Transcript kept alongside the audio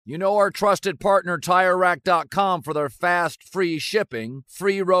You know our trusted partner TireRack.com for their fast, free shipping,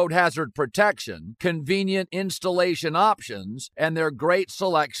 free road hazard protection, convenient installation options, and their great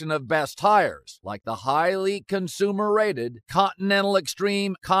selection of best tires, like the highly consumer-rated Continental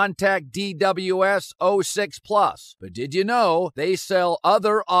Extreme Contact DWS 06+. But did you know they sell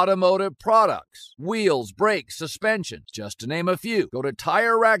other automotive products? Wheels, brakes, suspensions, just to name a few. Go to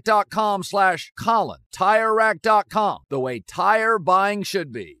TireRack.com/Colin. TireRack.com, the way tire buying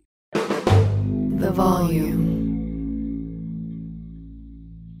should be. The volume.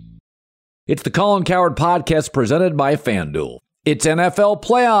 It's the Colin Cowherd podcast presented by FanDuel. It's NFL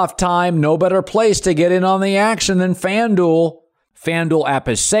playoff time. No better place to get in on the action than FanDuel. FanDuel app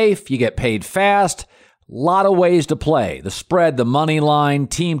is safe. You get paid fast. A lot of ways to play. The spread, the money line,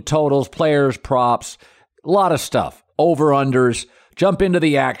 team totals, players, props. A lot of stuff. Over-unders. Jump into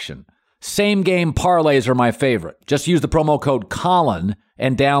the action. Same game parlays are my favorite. Just use the promo code Colin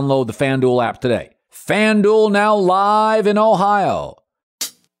and download the FanDuel app today. FanDuel now live in Ohio.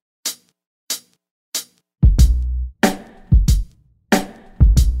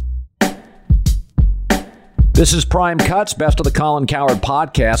 This is Prime Cuts, best of the Colin Cowherd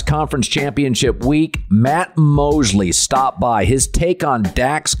podcast, Conference Championship Week. Matt Mosley stopped by. His take on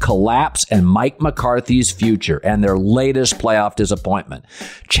Dak's collapse and Mike McCarthy's future and their latest playoff disappointment.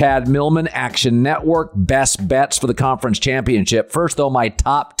 Chad Millman, Action Network, best bets for the Conference Championship. First, though, my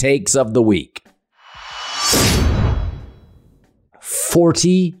top takes of the week.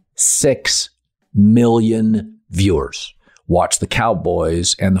 46 million viewers watch the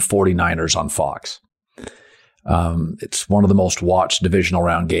Cowboys and the 49ers on Fox. It's one of the most watched divisional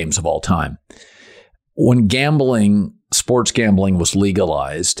round games of all time. When sports gambling was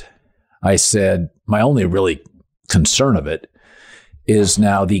legalized, I said my only really concern of it is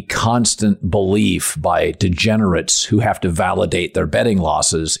now the constant belief by degenerates who have to validate their betting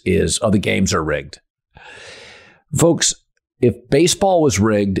losses is, the games are rigged. Folks, if baseball was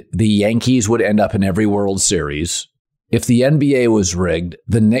rigged, the Yankees would end up in every World Series. If the NBA was rigged,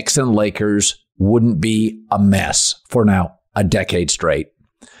 the Knicks and Lakers wouldn't be a mess for now a decade straight.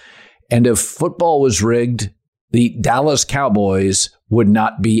 And if football was rigged, the Dallas Cowboys would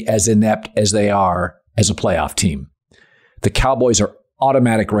not be as inept as they are as a playoff team. The Cowboys are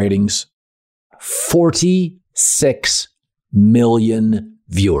automatic ratings, 46 million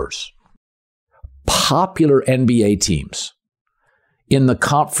viewers. Popular NBA teams in the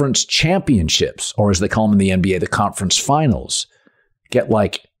conference championships, or as they call them in the NBA, the conference finals, get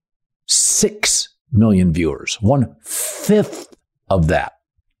like 6 million viewers, 1/5 of that.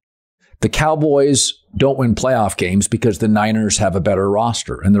 The Cowboys don't win playoff games because the Niners have a better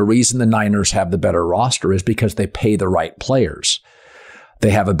roster. And the reason the Niners have the better roster is because they pay the right players.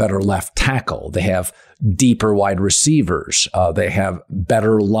 They have a better left tackle. They have deeper wide receivers. They have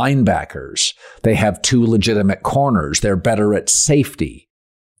better linebackers. They have 2 legitimate corners. They're better at safety.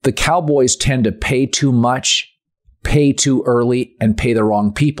 The Cowboys tend to pay too much, pay too early, and pay the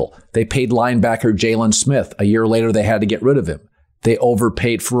wrong people. They paid linebacker Jalen Smith. A year later, they had to get rid of him. They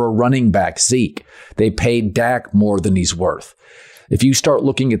overpaid for a running back, Zeke. They paid Dak more than he's worth. If you start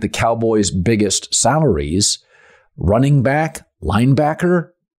looking at the Cowboys' biggest salaries, running back, linebacker,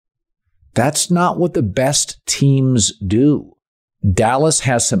 that's not what the best teams do. Dallas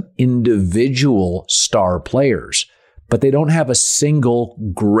has some individual star players, but they don't have a single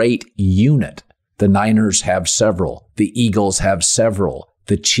great unit. The Niners have several. The Eagles have several.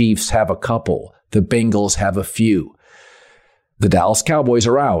 The Chiefs have a couple. The Bengals have a few. The Dallas Cowboys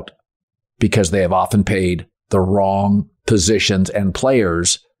are out because they have often paid the wrong positions and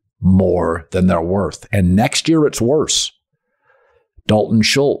players more than they're worth. And next year it's worse. Dalton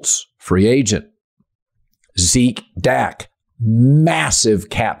Schultz, free agent. Zeke, Dak, massive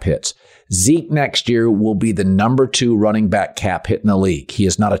cap hits. Zeke next year will be the number 2 running back cap hit in the league. He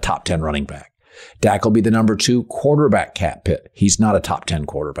is not a top 10 running back. Dak will be the number 2 quarterback cap hit. He's not a top 10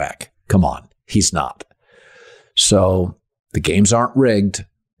 quarterback. Come on, he's not. So the games aren't rigged,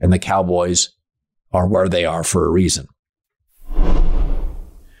 and the Cowboys are where they are for a reason.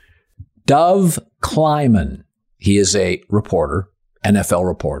 Dov Kleiman, he is a reporter, NFL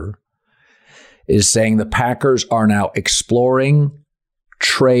reporter, is saying the Packers are now exploring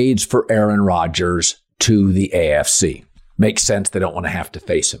trades for Aaron Rodgers to the AFC. Makes sense. They don't want to have to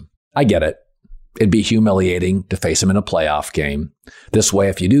face him. I get it. It'd be humiliating to face him in a playoff game. This way,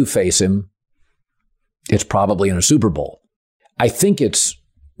 if you do face him, it's probably in a Super Bowl. I think it's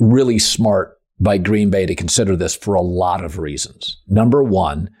really smart by Green Bay to consider this for a lot of reasons. Number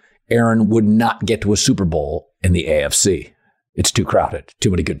one, Aaron would not get to a Super Bowl in the AFC. It's too crowded, too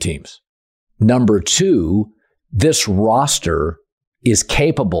many good teams. Number two, this roster is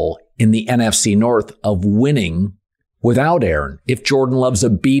capable in the NFC North of winning without Aaron if Jordan Love's a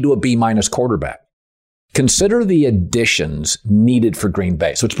B to a B minus quarterback. Consider the additions needed for Green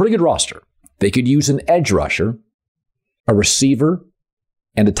Bay. So it's a pretty good roster. They could use an edge rusher, a receiver,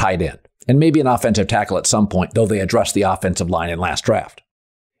 and a tight end, and maybe an offensive tackle at some point, though they addressed the offensive line in last draft.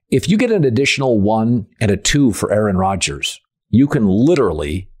 If you get an additional 1 and a 2 for Aaron Rodgers, you can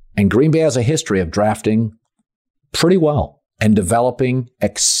literally, and Green Bay has a history of drafting pretty well and developing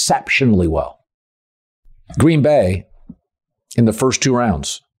exceptionally well. Green Bay, in the first 2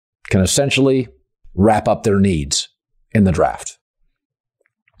 rounds, can essentially wrap up their needs in the draft.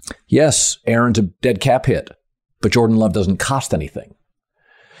 Yes, Aaron's a dead cap hit, but Jordan Love doesn't cost anything.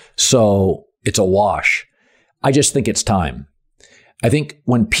 So it's a wash. I just think it's time. I think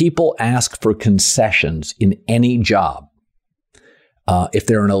when people ask for concessions in any job, if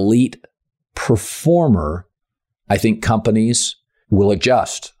they're an elite performer, I think companies will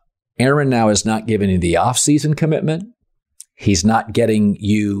adjust. Aaron now is not giving you the offseason commitment. He's not getting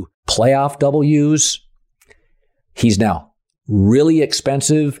you playoff W's. He's now really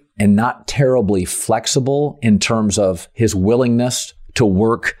expensive and not terribly flexible in terms of his willingness to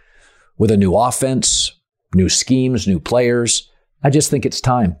work with a new offense, new schemes, new players. I just think it's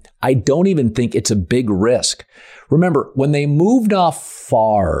time. I don't even think it's a big risk. Remember, when they moved off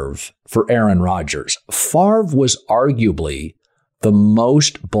Favre for Aaron Rodgers, Favre was arguably the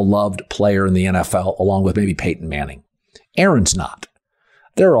most beloved player in the NFL, along with maybe Peyton Manning. Aaron's not.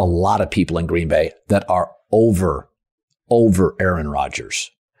 There are a lot of people in Green Bay that are over Aaron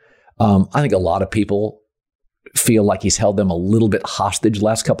Rodgers. I think a lot of people feel like he's held them a little bit hostage the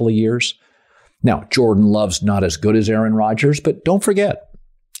last couple of years. Now, Jordan Love's not as good as Aaron Rodgers, but don't forget,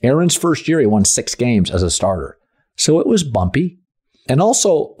 Aaron's first year, he won 6 games as a starter. So it was bumpy. And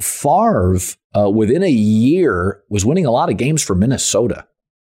also, Favre, within a year, was winning a lot of games for Minnesota.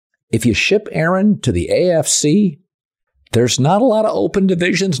 If you ship Aaron to the AFC, there's not a lot of open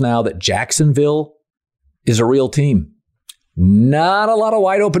divisions now that Jacksonville is a real team. Not a lot of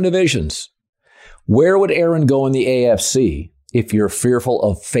wide open divisions. Where would Aaron go in the AFC if you're fearful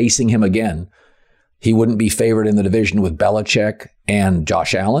of facing him again? He wouldn't be favored in the division with Belichick and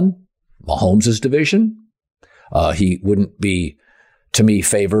Josh Allen, Mahomes' division. He wouldn't be, to me,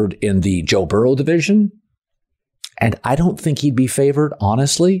 favored in the Joe Burrow division. And I don't think he'd be favored,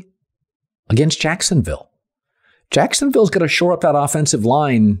 honestly, against Jacksonville. Jacksonville's got to shore up that offensive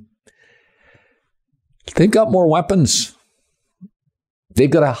line. They've got more weapons. They've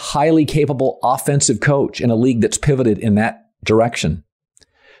got a highly capable offensive coach in a league that's pivoted in that direction.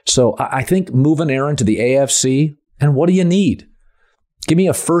 So I think moving Aaron to the AFC, and what do you need? Give me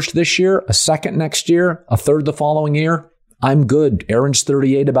a first this year, a second next year, a third the following year. I'm good. Aaron's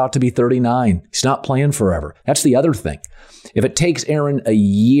 38, about to be 39. He's not playing forever. That's the other thing. If it takes Aaron a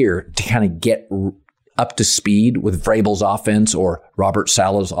year to kind of get up to speed with Vrabel's offense or Robert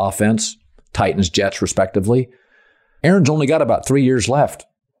Saleh's offense, Titans, Jets, respectively, Aaron's only got about 3 years left.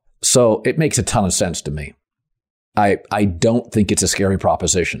 So it makes a ton of sense to me. I don't think it's a scary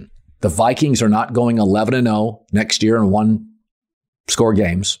proposition. The Vikings are not going 11-0 next year in 1-score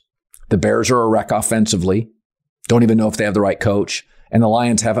games. The Bears are a wreck offensively. Don't even know if they have the right coach. And the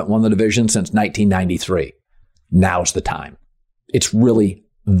Lions haven't won the division since 1993. Now's the time. It's really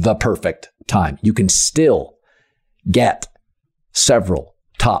the perfect time. You can still get several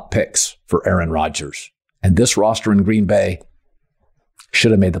top picks for Aaron Rodgers. And this roster in Green Bay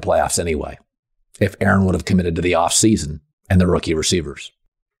should have made the playoffs anyway, if Aaron would have committed to the offseason and the rookie receivers.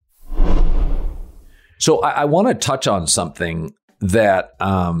 So I want to touch on something that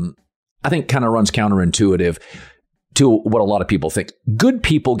I think kind of runs counterintuitive to what a lot of people think. Good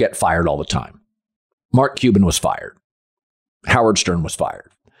people get fired all the time. Mark Cuban was fired. Howard Stern was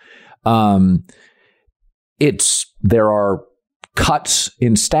fired. There are cuts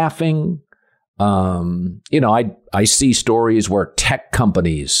in staffing. I see stories where tech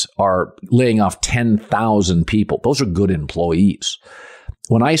companies are laying off 10,000 people. Those are good employees.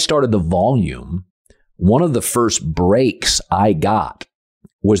 When I started The Volume, one of the first breaks I got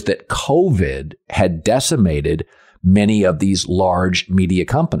was that COVID had decimated many of these large media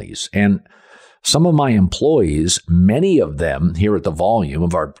companies. And some of my employees, many of them here at The Volume,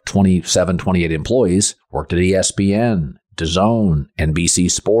 of our 27, 28 employees, worked at ESPN, DAZN, NBC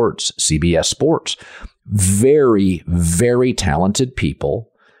Sports, CBS Sports. Very, very talented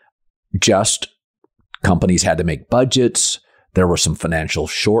people. Just companies had to make budgets. There were some financial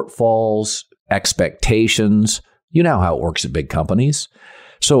shortfalls, expectations. You know how it works at big companies.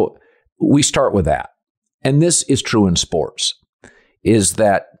 So we start with that. And this is true in sports, is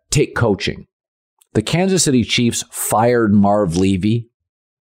that take coaching. The Kansas City Chiefs fired Marv Levy.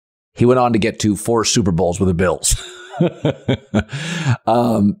 He went on to get to 4 Super Bowls with the Bills.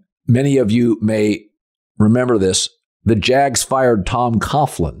 Many of you may remember this. The Jags fired Tom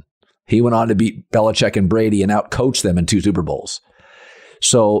Coughlin. He went on to beat Belichick and Brady and outcoach them in 2 Super Bowls.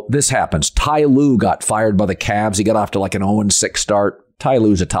 So this happens. Ty Lue got fired by the Cavs. He got off to like an 0-6 start. Ty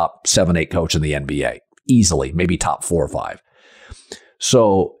Lue's a top 7-8 coach in the NBA. Easily, maybe top 4 or 5.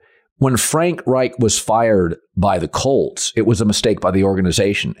 So when Frank Reich was fired by the Colts, it was a mistake by the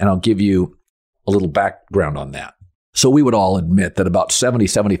organization. And I'll give you a little background on that. So we would all admit that about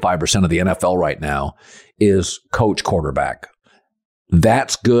 70-75% of the NFL right now is coach quarterback.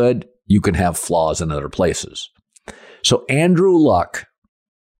 That's good. You can have flaws in other places. So Andrew Luck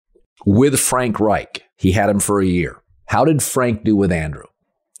with Frank Reich, he had him for a year. How did Frank do with Andrew?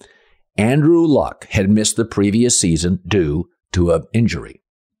 Andrew Luck had missed the previous season due to an injury.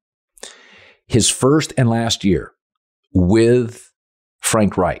 His first and last year with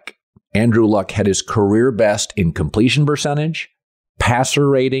Frank Reich, Andrew Luck had his career best in completion percentage, passer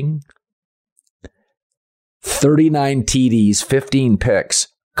rating, 39 TDs, 15 picks,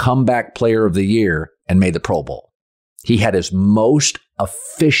 comeback player of the year, and made the Pro Bowl. He had his most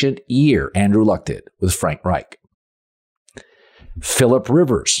efficient year, Andrew Luck did, with Frank Reich. Phillip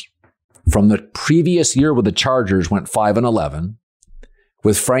Rivers, from the previous year with the Chargers, went 5-11.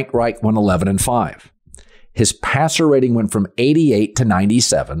 With Frank Reich, went 11-5. His passer rating went from 88 to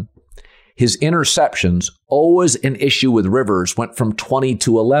 97. His interceptions, always an issue with Rivers, went from 20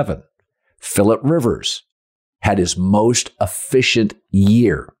 to 11. Phillip Rivers had his most efficient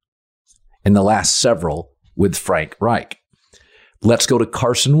year in the last several with Frank Reich. Let's go to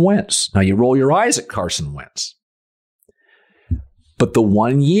Carson Wentz. Now, you roll your eyes at Carson Wentz. But the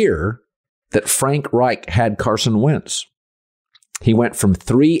 1 year that Frank Reich had Carson Wentz, he went from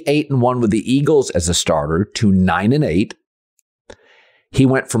 3-8-1 with the Eagles as a starter to 9-8. He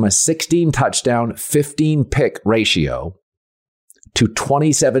went from a 16 touchdown, 15 pick ratio to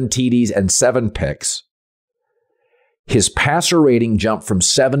 27 TDs and 7 picks. His passer rating jumped from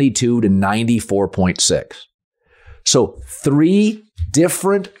 72 to 94.6. So 3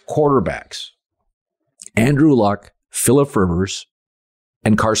 different quarterbacks, Andrew Luck, Phillip Rivers,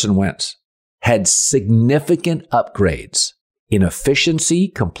 and Carson Wentz, had significant upgrades in efficiency,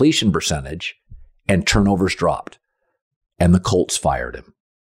 completion percentage, and turnovers dropped. And the Colts fired him.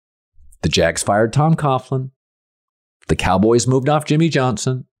 The Jags fired Tom Coughlin. The Cowboys moved off Jimmy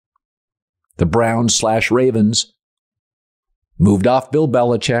Johnson. The Browns/Ravens moved off Bill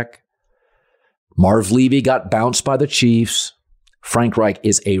Belichick. Marv Levy got bounced by the Chiefs. Frank Reich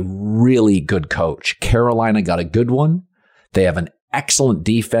is a really good coach. Carolina got a good one. They have an excellent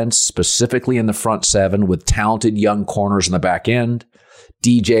defense, specifically in the front 7, with talented young corners in the back end.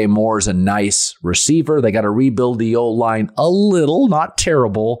 DJ Moore's a nice receiver. They got to rebuild the O-line a little, not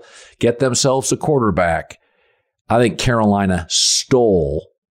terrible. Get themselves a quarterback. I think Carolina stole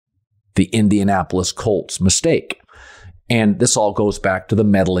the Indianapolis Colts mistake. And this all goes back to the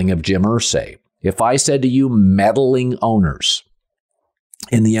meddling of Jim Irsay. If I said to you meddling owners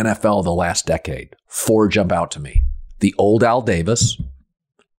in the NFL the last decade, 4 jump out to me. The old Al Davis,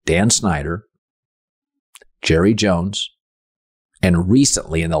 Dan Snyder, Jerry Jones, and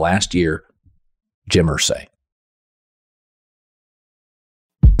recently in the last year, Jim Irsay.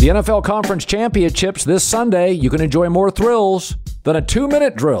 The NFL Conference Championships this Sunday. You can enjoy more thrills than a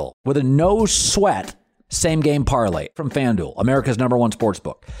 2-minute drill with a no-sweat same-game parlay from FanDuel, America's #1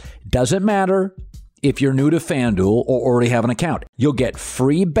 sportsbook. Doesn't matter if you're new to FanDuel or already have an account. You'll get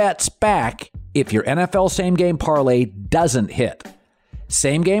free bets back if your NFL same-game parlay doesn't hit.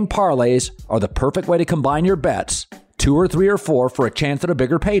 Same-game parlays are the perfect way to combine your bets, 2 or 3 or 4, for a chance at a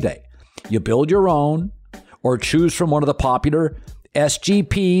bigger payday. You build your own or choose from one of the popular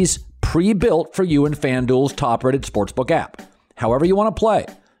SGPs pre-built for you in FanDuel's top-rated sportsbook app. However you want to play.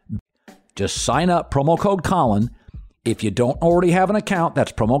 Just sign up, promo code Colin. If you don't already have an account,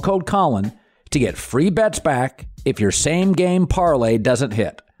 that's promo code Colin to get free bets back if your same-game parlay doesn't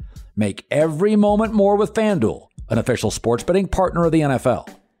hit. Make every moment more with FanDuel, an official sports betting partner of the NFL.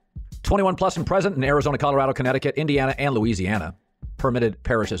 21 plus and present in Arizona, Colorado, Connecticut, Indiana, and Louisiana. Permitted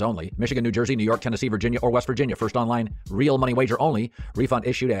parishes only. Michigan, New Jersey, New York, Tennessee, Virginia, or West Virginia. First online, real money wager only. Refund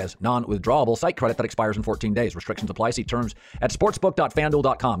issued as non-withdrawable site credit that expires in 14 days. Restrictions apply. See terms at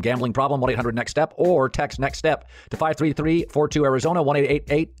sportsbook.fanduel.com. Gambling problem, 1-800-NEXT-STEP, or text NEXT STEP to 53342 Arizona,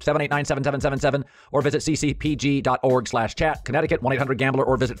 1-888-789-7777, or visit ccpg.org/chat. Connecticut, 1-800-GAMBLER,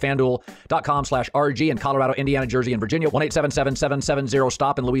 or visit fanduel.com/RG. In Colorado, Indiana, Jersey, and Virginia,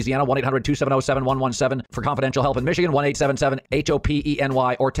 1-877-770-STOP. In Louisiana, 1-800-270-7117. For confidential help in Michigan, 1-877-HOP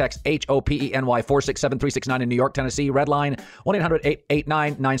HOPENY or text HOPENY 467-369 in New York, Tennessee. Red line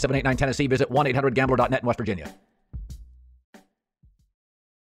 1-800-889-9789 Tennessee. Visit 1-800-GAMBLER.net in West Virginia.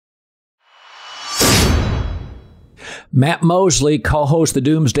 Matt Mosley co-hosts the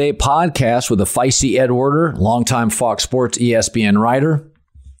Doomsday Podcast with a feisty Ed Werder, longtime Fox Sports ESPN writer.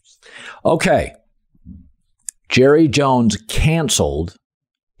 Okay. Jerry Jones canceled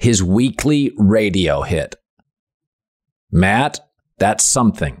his weekly radio hit. Matt, that's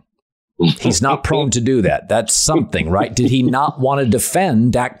something. He's not prone to do that. That's something, right? Did he not want to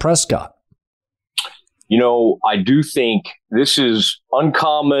defend Dak Prescott? You know, I do think this is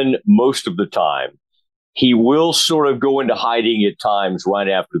uncommon most of the time. He will sort of go into hiding at times right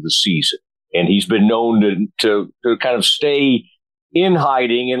after the season. And he's been known to kind of stay in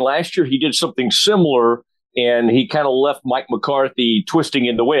hiding. And last year he did something similar, and he kind of left Mike McCarthy twisting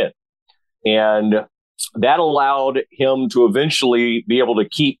in the wind. And that allowed him to eventually be able to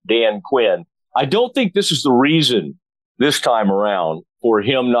keep Dan Quinn. I don't think this is the reason this time around for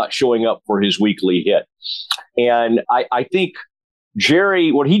him not showing up for his weekly hit. And I think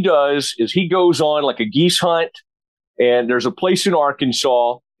Jerry, what he does is he goes on like a geese hunt, and there's a place in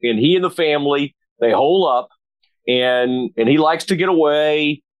Arkansas, and he and the family, they hole up, and he likes to get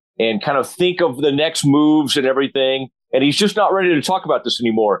away and kind of think of the next moves and everything. And he's just not ready to talk about this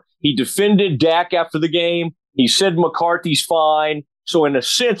anymore. He defended Dak after the game. He said McCarthy's fine. So in a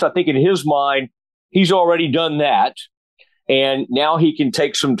sense, I think in his mind, he's already done that. And now he can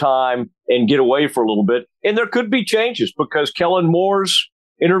take some time and get away for a little bit. And there could be changes because Kellen Moore's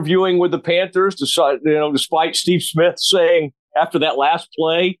interviewing with the Panthers, despite Steve Smith saying after that last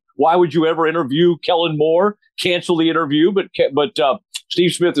play, why would you ever interview Kellen Moore? Cancel the interview. But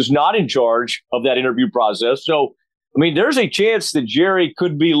Steve Smith is not in charge of that interview process. So, I mean, there's a chance that Jerry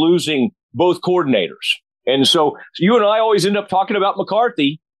could be losing both coordinators. And so you and I always end up talking about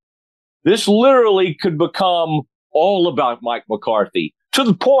McCarthy. This literally could become all about Mike McCarthy, to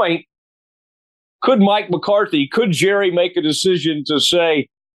the point, could Jerry make a decision to say,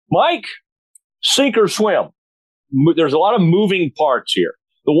 Mike, sink or swim? There's a lot of moving parts here.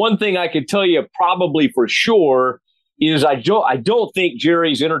 The one thing I could tell you probably for sure is I don't think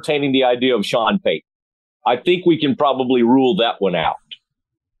Jerry's entertaining the idea of Sean Payton. I think we can probably rule that one out.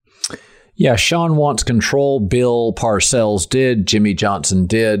 Yeah, Sean wants control. Bill Parcells did. Jimmy Johnson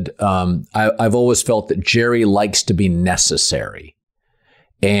did. I've always felt that Jerry likes to be necessary.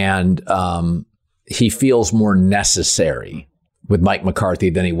 And he feels more necessary with Mike McCarthy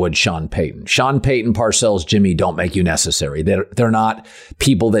than he would Sean Payton. Sean Payton, Parcells, Jimmy don't make you necessary. They're not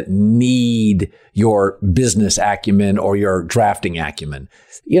people that need your business acumen or your drafting acumen.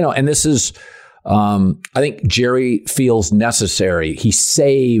 And this is, I think Jerry feels necessary. He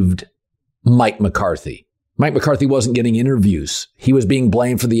saved Mike McCarthy. Mike McCarthy wasn't getting interviews. He was being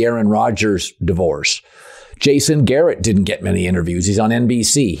blamed for the Aaron Rodgers divorce. Jason Garrett didn't get many interviews. He's on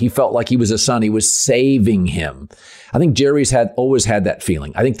NBC. He felt like he was a son. He was saving him. I think Jerry's always had that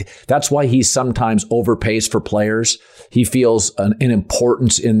feeling. I think that's why he sometimes overpays for players. He feels an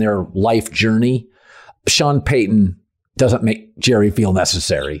importance in their life journey. Sean Payton doesn't make Jerry feel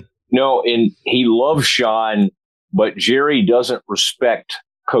necessary. No, and he loves Sean, but Jerry doesn't respect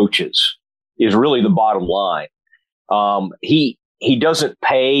coaches, is really the bottom line. He doesn't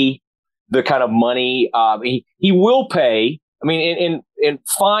pay the kind of money. He will pay, and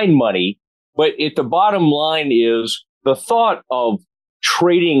fine money, but the bottom line is the thought of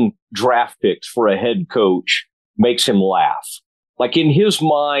trading draft picks for a head coach makes him laugh. Like in his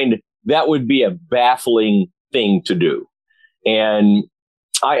mind, that would be a baffling thing to do. And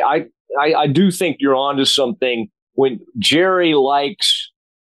I do think you're onto something when Jerry likes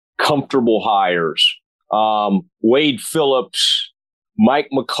comfortable hires. Wade Phillips, Mike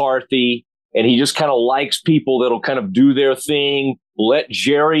McCarthy, and he just kind of likes people that'll kind of do their thing. Let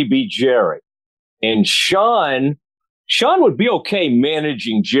Jerry be Jerry. And Sean would be okay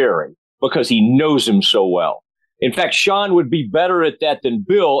managing Jerry because he knows him so well. In fact, Sean would be better at that than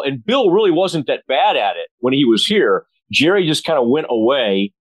Bill, and Bill really wasn't that bad at it when he was here. Jerry just kind of went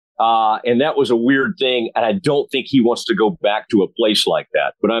away, and that was a weird thing, and I don't think he wants to go back to a place like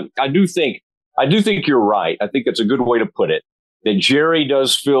that. But I do think you're right. I think that's a good way to put it, that Jerry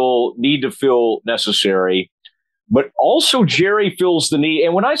does need to feel necessary, but also Jerry feels the need.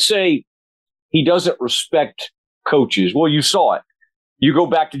 And when I say he doesn't respect coaches, well, you saw it. You go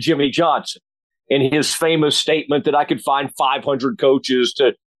back to Jimmy Johnson and his famous statement that I could find 500 coaches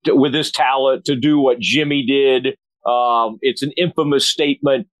to with his talent to do what Jimmy did. It's an infamous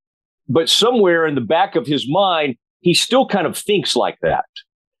statement, but somewhere in the back of his mind, he still kind of thinks like that.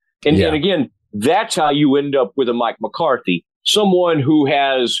 And again, that's how you end up with a Mike McCarthy. someone who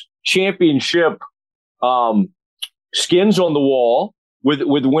has championship skins on the wall with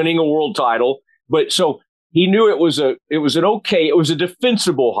winning a world title. But so he knew it was a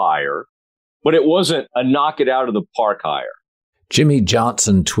defensible hire, but it wasn't a knock it out of the park hire. Jimmy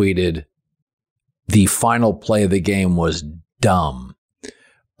Johnson tweeted, the final play of the game was dumb.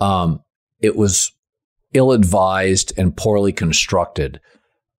 It was ill-advised and poorly constructed.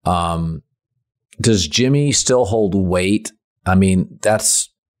 Does Jimmy still hold weight? I mean, that's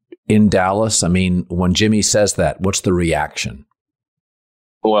in Dallas. I mean, when Jimmy says that, what's the reaction?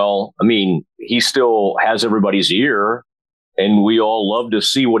 Well, I mean, he still has everybody's ear, and we all love to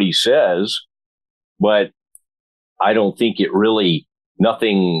see what he says, but I don't think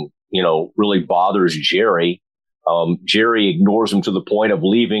nothing really bothers Jerry. Jerry ignores him to the point of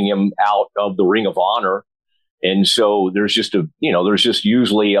leaving him out of the Ring of Honor. And so there's just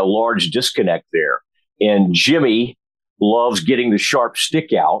usually a large disconnect there. And Jimmy loves getting the sharp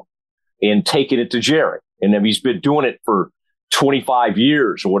stick out and taking it to Jerry. And then he's been doing it for 25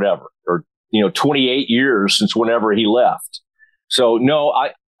 years or whatever, or 28 years since whenever he left. So no,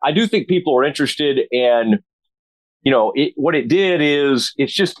 I do think people are interested, and what it did is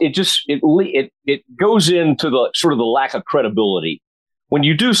it goes into the sort of the lack of credibility. When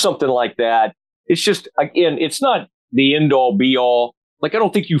you do something like that, it's just, again, it's not the end all be all. Like, I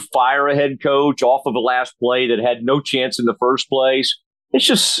don't think you fire a head coach off of a last play that had no chance in the first place. It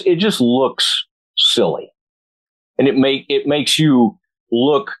just looks silly. And it makes you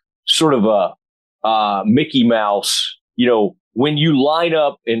look sort of a Mickey Mouse, when you line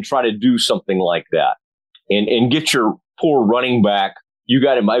up and try to do something like that and get your poor running back. You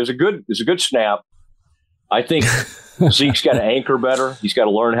got him. It was a good snap. I think Zeke's got to anchor better. He's got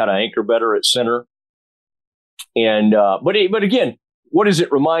to learn how to anchor better at center. And but again, what does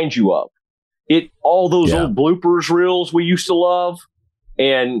it remind you of? All those old bloopers reels we used to love.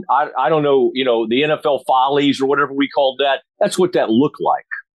 And I don't know, the NFL follies or whatever we called that. That's what that looked like.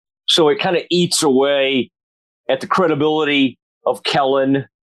 So it kind of eats away at the credibility of Kellen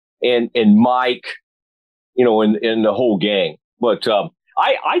and Mike, and the whole gang. But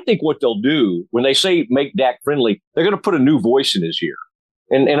I think what they'll do when they say make Dak friendly, they're going to put a new voice in his ear.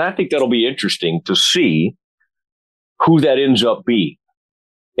 And I think that'll be interesting to see who that ends up being.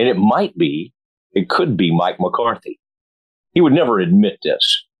 And it could be Mike McCarthy. He would never admit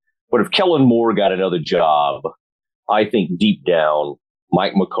this. But if Kellen Moore got another job, I think deep down,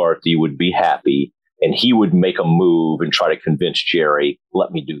 Mike McCarthy would be happy and he would make a move and try to convince Jerry,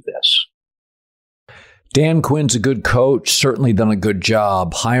 let me do this. Dan Quinn's a good coach, certainly done a good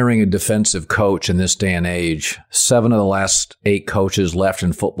job hiring a defensive coach in this day and age. 7 of the last 8 coaches left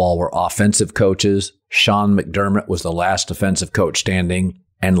in football were offensive coaches. Sean McDermott was the last defensive coach standing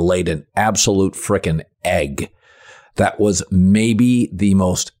and laid an absolute frickin' egg. That was maybe the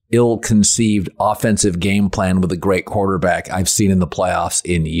most ill-conceived offensive game plan with a great quarterback I've seen in the playoffs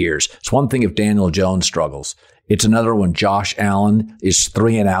in years. It's one thing if Daniel Jones struggles. It's another when Josh Allen is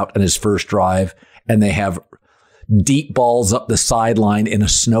 3 and out in his first drive and they have deep balls up the sideline in a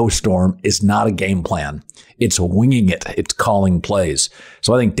snowstorm is not a game plan. It's winging it. It's calling plays.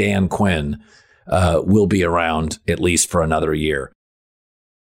 So I think Dan Quinn will be around at least for another year.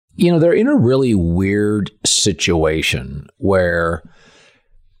 They're in a really weird situation where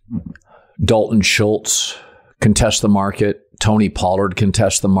Dalton Schultz contests the market. Tony Pollard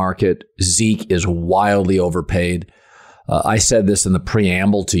contests the market. Zeke is wildly overpaid. I said this in the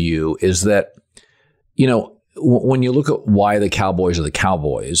preamble to you, is that, when you look at why the Cowboys are the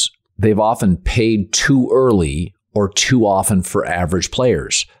Cowboys, they've often paid too early or too often for average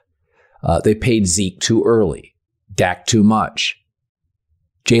players. They paid Zeke too early, Dak too much,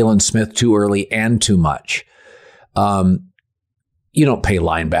 Jalen Smith too early and too much. You don't pay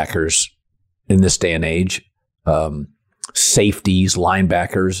linebackers in this day and age. Safeties,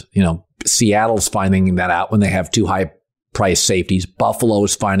 linebackers. Seattle's finding that out when they have too high price safeties.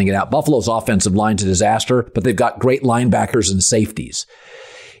 Buffalo's finding it out. Buffalo's offensive line's a disaster, but they've got great linebackers and safeties.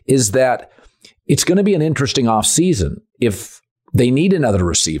 Is that it's going to be an interesting offseason. If they need another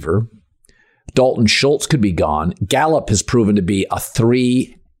receiver, Dalton Schultz could be gone. Gallup has proven to be a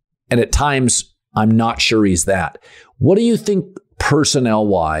 3, and at times, I'm not sure he's that. What do you think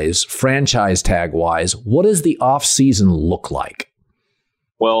personnel-wise, franchise tag-wise, what does the offseason look like?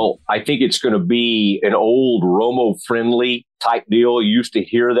 Well, I think it's going to be an old Romo-friendly type deal. You used to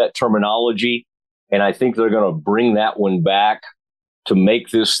hear that terminology, and I think they're going to bring that one back to make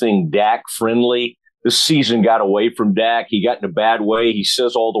this thing Dak-friendly. This season got away from Dak. He got in a bad way. He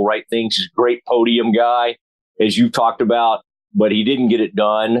says all the right things. He's a great podium guy, as you talked about, but he didn't get it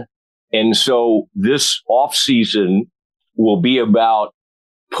done. And so this offseason, will be about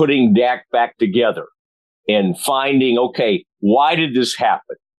putting Dak back together and finding, okay, why did this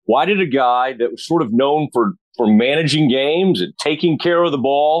happen? Why did a guy that was sort of known for managing games and taking care of the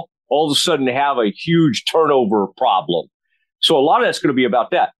ball all of a sudden have a huge turnover problem? So a lot of that's going to be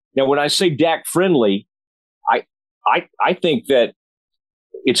about that. Now, when I say Dak friendly, I think that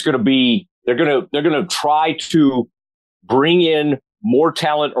it's going to be, they're going to try to bring in more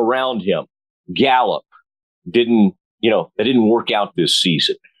talent around him. Gallup that didn't work out this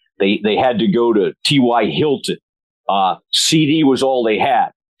season. They had to go to T.Y. Hilton. CD was all they had.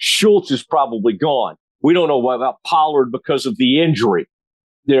 Schultz is probably gone. We don't know about Pollard because of the injury.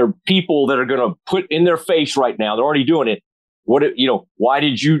 There are people that are going to put in their face right now. They're already doing it. Why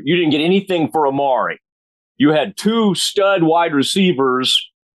did you didn't get anything for Amari? You had 2 stud wide receivers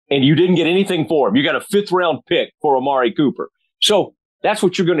and you didn't get anything for him. You got a 5th round pick for Amari Cooper. So that's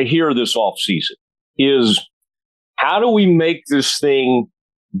what you're going to hear this offseason is how do we make this thing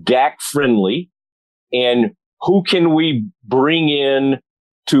Dak friendly and who can we bring in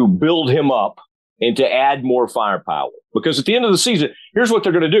to build him up and to add more firepower? Because at the end of the season, here's what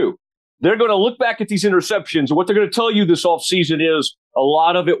they're going to do. They're going to look back at these interceptions. And what they're going to tell you this offseason is a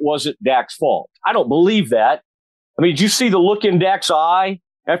lot of it wasn't Dak's fault. I don't believe that. I mean, did you see the look in Dak's eye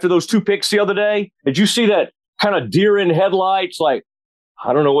after those 2 picks the other day? Did you see that kind of deer in headlights? Like,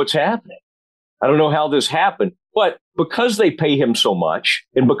 I don't know what's happening. I don't know how this happened. But because they pay him so much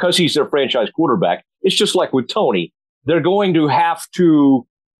and because he's their franchise quarterback, it's just like with Tony. They're going to have to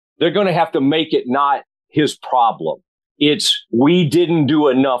make it not his problem. It's we didn't do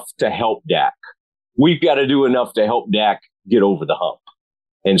enough to help Dak. We've got to do enough to help Dak get over the hump.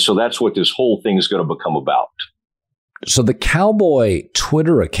 And so that's what this whole thing is going to become about. So the Cowboy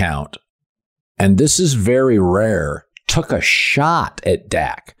Twitter account, and this is very rare, took a shot at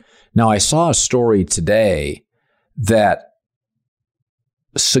Dak. Now, I saw a story today that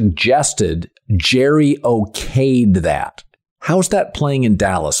suggested Jerry okayed that. How's that playing in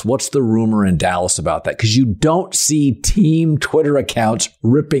Dallas? What's the rumor in Dallas about that? Because you don't see team Twitter accounts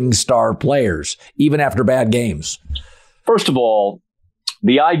ripping star players, even after bad games. First of all,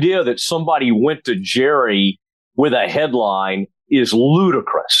 the idea that somebody went to Jerry with a headline is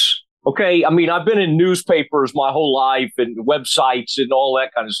ludicrous. Okay, I mean, I've been in newspapers my whole life and websites and all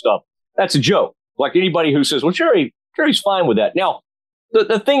that kind of stuff. That's a joke. Like anybody who says, well, Jerry's fine with that. Now,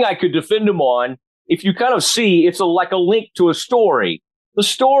 the thing I could defend him on, if you kind of see, it's like a link to a story. The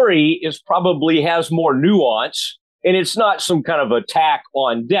story probably has more nuance, and it's not some kind of attack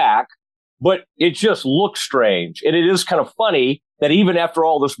on Dak, but it just looks strange. And it is kind of funny that even after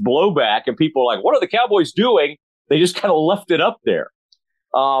all this blowback and people are like, what are the Cowboys doing? They just kind of left it up there.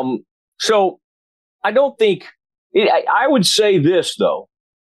 So I don't think I would say this, though.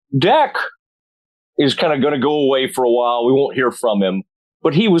 Dak is kind of going to go away for a while. We won't hear from him,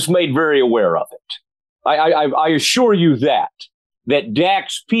 but he was made very aware of it. I assure you that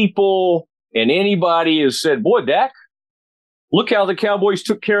Dak's people and anybody has said, boy, Dak, look how the Cowboys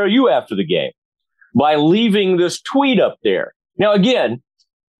took care of you after the game by leaving this tweet up there. Now, again,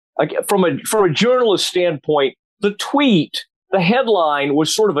 from a journalist standpoint, the tweet, the headline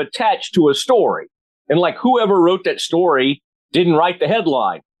was sort of attached to a story. And like whoever wrote that story didn't write the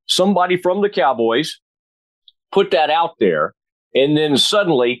headline. Somebody from the Cowboys put that out there. And then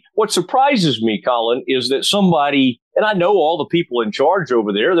suddenly, what surprises me, Colin, is that somebody, and I know all the people in charge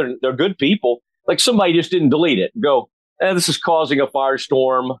over there, they're good people, like somebody just didn't delete it and go, this is causing a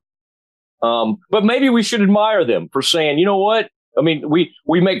firestorm. But maybe we should admire them for saying, you know what? I mean, we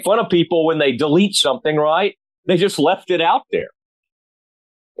make fun of people when they delete something, right? They just left it out there.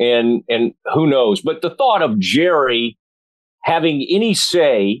 And who knows? But the thought of Jerry having any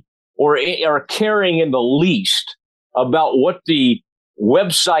say or caring in the least about what the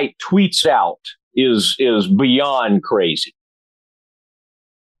website tweets out is beyond crazy.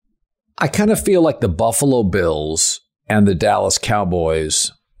 I kind of feel like the Buffalo Bills and the Dallas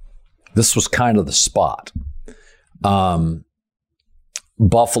Cowboys, this was kind of the spot.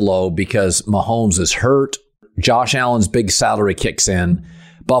 Buffalo, because Mahomes is hurt. Josh Allen's big salary kicks in.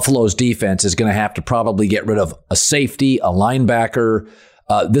 Buffalo's defense is going to have to probably get rid of a safety, a linebacker.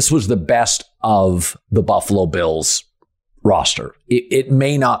 This was the best of the Buffalo Bills roster. It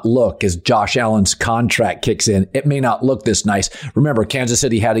may not look, as Josh Allen's contract kicks in, it may not look this nice. Remember, Kansas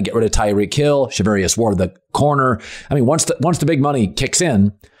City had to get rid of Tyreek Hill, Shavarius Ward, the corner. I mean, once the big money kicks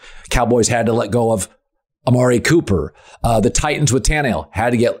in, Cowboys had to let go of Amari Cooper. The Titans with Tannehill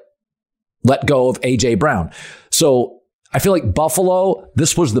had to let go of A.J. Brown. So I feel like Buffalo,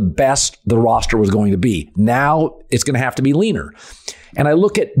 this was the best the roster was going to be. Now it's going to have to be leaner. And I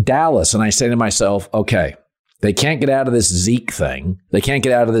look at Dallas and I say to myself, okay, They can't get out of this Zeke thing. They can't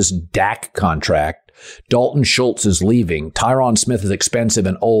get out of this Dak contract. Dalton Schultz is leaving. Tyron Smith is expensive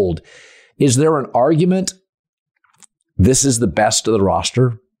and old. Is there an argument this is the best of the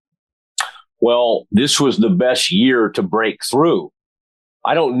roster? Well, this was the best year to break through.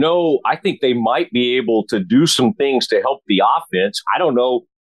 I don't know. I think they might be able to do some things to help the offense. I don't know.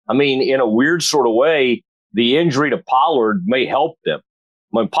 I mean, in a weird sort of way, the injury to Pollard may help them.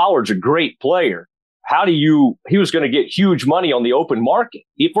 I mean, Pollard's a great player. He was going to get huge money on the open market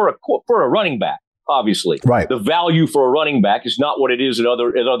for a running back, obviously. Right. The value for a running back is not what it is in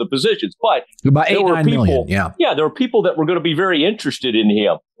other positions. But about $8-9 million. Yeah, there were people that were going to be very interested in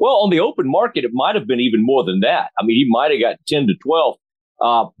him. Well, on the open market, it might have been even more than that. I mean, he might have got 10 to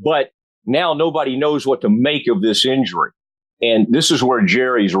 12. But now nobody knows what to make of this injury. And this is where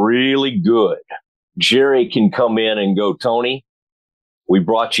Jerry's really good. Jerry can come in and go, Tony, we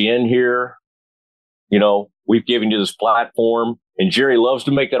brought you in here. You know, we've given you this platform. And Jerry loves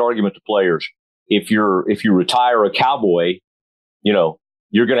to make that argument to players. If you retire a Cowboy, you know,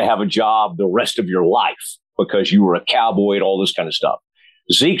 you're going to have a job the rest of your life because you were a Cowboy and all this kind of stuff.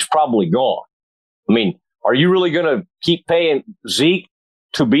 Zeke's probably gone. I mean, are you really going to keep paying Zeke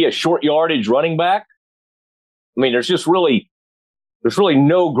to be a short yardage running back? I mean, there's really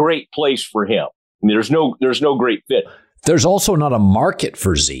no great place for him. I mean, there's no great fit. There's also not a market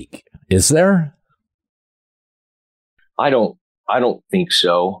for Zeke, is there? I don't think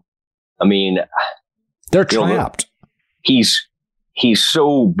so. I mean, they're trapped. He's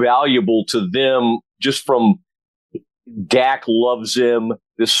so valuable to them just from Dak loves him,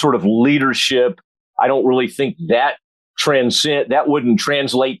 this sort of leadership. I don't really think that wouldn't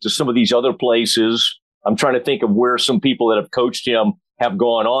translate to some of these other places. I'm trying to think of where some people that have coached him have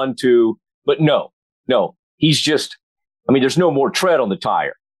gone on to, but no, he's just, I mean, there's no more tread on the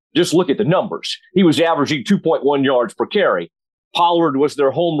tire. Just look at the numbers. He was averaging 2.1 yards per carry. Pollard was their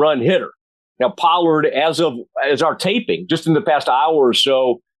home run hitter. Now, Pollard, as our taping, just in the past hour or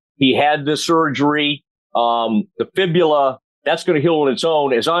so, he had the surgery. The fibula, that's going to heal on its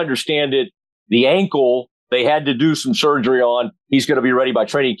own. As I understand it, the ankle, they had to do some surgery on. He's going to be ready by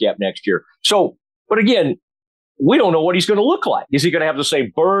training camp next year. So, but again, we don't know what he's going to look like. Is he going to have the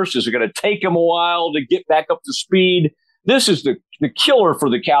same burst? Is it going to take him a while to get back up to speed? This is the killer for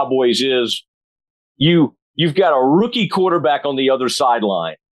the Cowboys is you've got a rookie quarterback on the other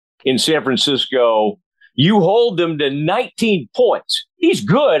sideline in San Francisco. You hold them to 19 points. He's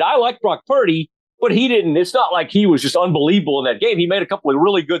good. I like Brock Purdy, but it's not like he was just unbelievable in that game. He made a couple of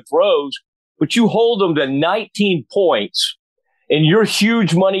really good throws, but you hold them to 19 points and your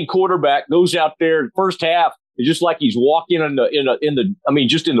huge money quarterback goes out there first half. It's just like he's walking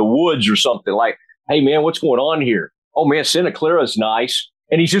just in the woods or something like, hey man, what's going on here? Oh man, Santa Clara's nice.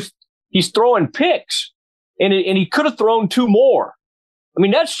 And he's throwing picks and he could have thrown two more. I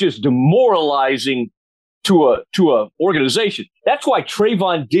mean, that's just demoralizing to a organization. That's why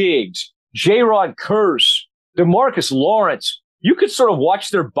Trayvon Diggs, J-Rod Curse, DeMarcus Lawrence, you could sort of watch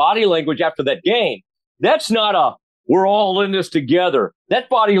their body language after that game. That's not we're all in this together. That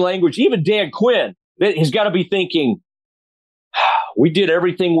body language, even Dan Quinn, that has got to be thinking, we did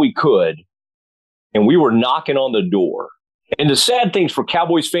everything we could and we were knocking on the door. And the sad things for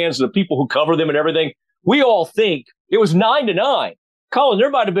Cowboys fans and the people who cover them and everything, we all think it was 9-9. Colin, there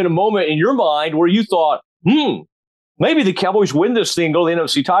might have been a moment in your mind where you thought, maybe the Cowboys win this thing, go to the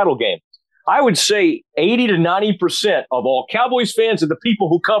NFC title game. I would say 80 to 90% of all Cowboys fans and the people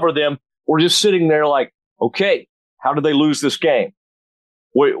who cover them were just sitting there like, okay, how did they lose this game?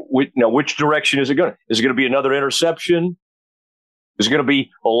 Which direction is it going? Is it going to be another interception? Is it going to be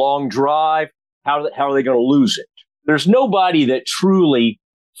a long drive? How are they going to lose it? There's nobody that truly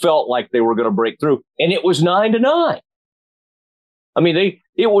felt like they were going to break through. And it was 9-9. I mean,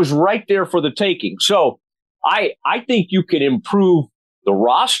 it was right there for the taking. So I think you can improve the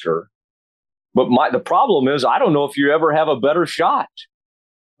roster, but the problem is I don't know if you ever have a better shot.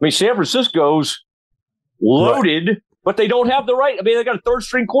 I mean, San Francisco's loaded, right, but they don't have the right. I mean, they got a third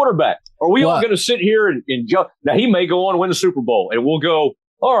string quarterback. Are we all going to sit here and now he may go on and win the Super Bowl and we'll go,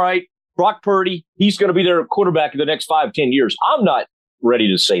 all right, Brock Purdy, he's going to be their quarterback in the next 5-10 years. I'm not ready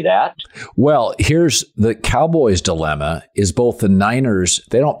to say that. Well, here's the Cowboys' dilemma is both the Niners,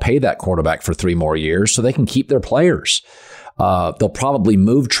 they don't pay that quarterback for 3 more years, so they can keep their players. They'll probably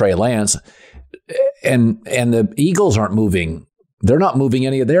move Trey Lance. And the Eagles aren't moving. They're not moving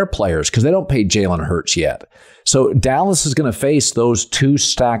any of their players because they don't pay Jalen Hurts yet. So Dallas is going to face those two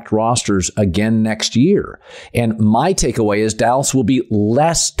stacked rosters again next year. And my takeaway is Dallas will be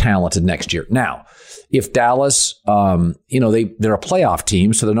less talented next year. Now, if Dallas, they're a playoff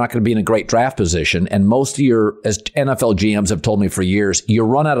team, so they're not going to be in a great draft position. And most of as NFL GMs have told me for years, you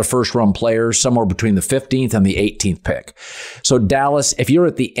run out of first-round players somewhere between the 15th and the 18th pick. So Dallas, if you're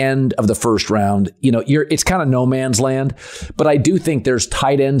at the end of the first round, it's kind of no man's land. But I do think there's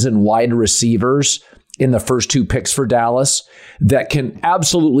tight ends and wide receivers in the first two picks for Dallas that can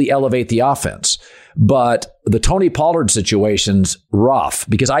absolutely elevate the offense. But the Tony Pollard situation's rough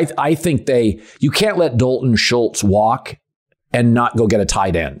because I think you can't let Dalton Schultz walk and not go get a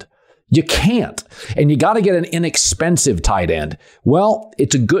tight end. You can't. And you got to get an inexpensive tight end. Well,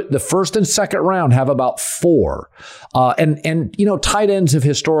 the first and second round have about 4. And tight ends have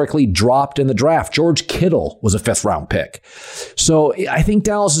historically dropped in the draft. George Kittle was a 5th round pick. So I think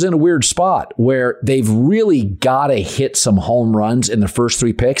Dallas is in a weird spot where they've really got to hit some home runs in the first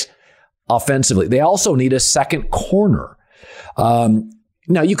 3 picks offensively. They also need a second corner.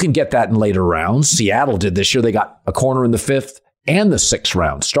 Now you can get that in later rounds. Seattle did this year. They got a corner in the 5th and the 6th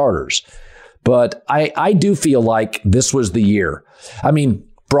round starters. But I do feel like this was the year. I mean,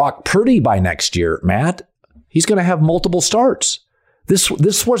 Brock Purdy by next year, Matt, he's going to have multiple starts. This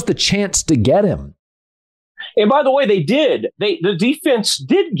was the chance to get him. And by the way, they did. The defense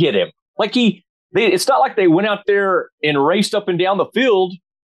did get him. It's not like they went out there and raced up and down the field.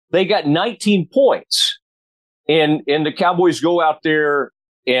 They got 19 points. And the Cowboys go out there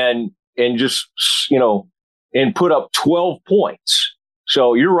and just, and put up 12 points.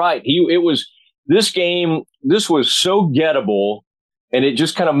 So you're right. This was so gettable, and it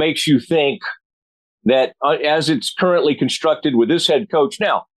just kind of makes you think that as it's currently constructed with this head coach.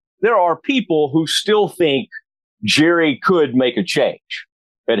 Now, there are people who still think Jerry could make a change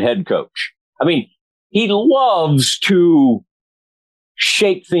at head coach. I mean, he loves to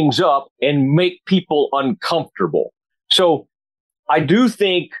shake things up and make people uncomfortable. So I do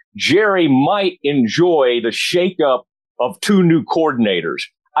think Jerry might enjoy the shakeup of 2 new coordinators.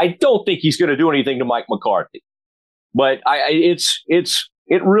 I don't think he's going to do anything to Mike McCarthy, but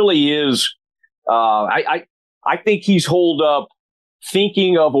it really is. I think he's holed up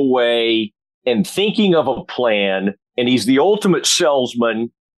thinking of a way and thinking of a plan, and he's the ultimate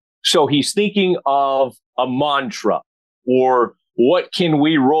salesman. So he's thinking of a mantra or what can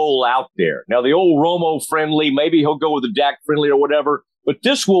we roll out there? Now, the old Romo friendly, maybe he'll go with the Dak friendly or whatever, but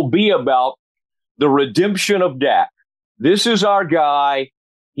this will be about the redemption of Dak. This is our guy.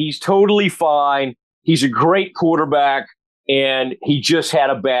 He's totally fine. He's a great quarterback, and he just had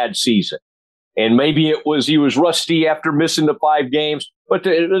a bad season. And maybe he was rusty after missing the 5 games. But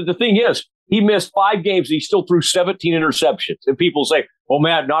the thing is, he missed 5 games. And he still threw 17 interceptions. And people say, well,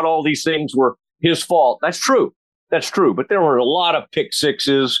 Matt, not all these things were his fault. That's true. But there were a lot of pick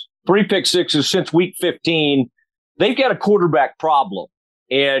sixes, 3 pick sixes since week 15. They've got a quarterback problem,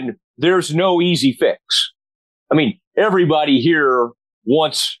 and there's no easy fix. I mean, everybody here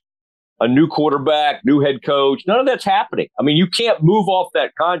wants a new quarterback, new head coach. None of that's happening. I mean, you can't move off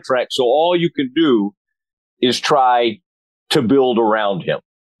that contract, so all you can do is try to build around him.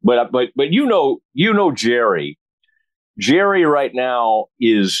 But Jerry. Jerry right now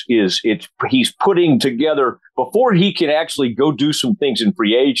he's putting together, before he can actually go do some things in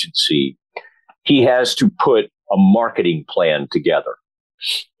free agency, he has to put a marketing plan together.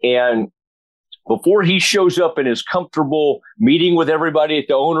 And before he shows up and is comfortable meeting with everybody at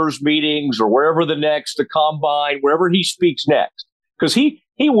the owners' meetings or wherever the combine, wherever he speaks next, because he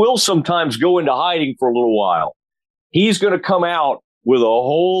will sometimes go into hiding for a little while. He's going to come out with a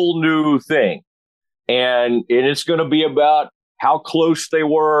whole new thing. And it's going to be about how close they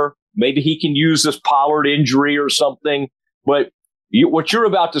were. Maybe he can use this Pollard injury or something. But what you're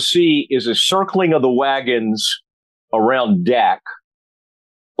about to see is a circling of the wagons around Dak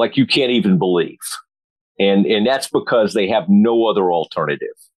like you can't even believe. And that's because they have no other alternative.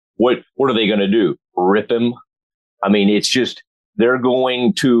 What are they going to do? Rip him? I mean, it's just they're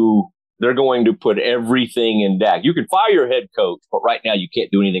going to put everything in Dak. You can fire your head coach, but right now you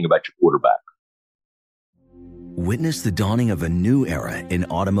can't do anything about your quarterback. Witness the dawning of a new era in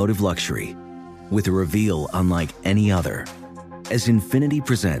automotive luxury with a reveal unlike any other as Infiniti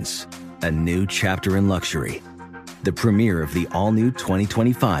presents a new chapter in luxury, the premiere of the all-new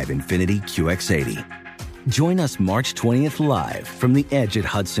 2025 Infiniti QX80. Join us March 20th live from the Edge at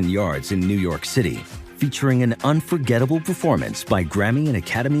Hudson Yards in New York City, featuring an unforgettable performance by Grammy and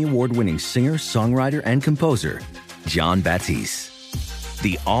Academy Award-winning singer, songwriter, and composer, Jon Batiste.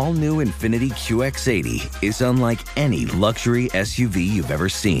 The all-new Infiniti QX80 is unlike any luxury SUV you've ever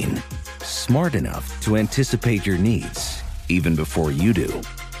seen. smart enough to anticipate your needs even before you do.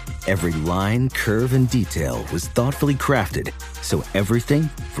 Every line, curve, and detail was thoughtfully crafted so everything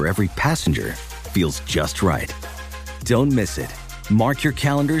for every passenger feels just right. Don't miss it. Mark your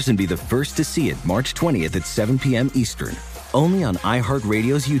calendars and be the first to see it March 20th at 7 p.m. Eastern, only on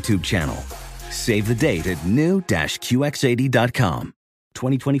iHeartRadio's YouTube channel. Save the date at new-QX80.com.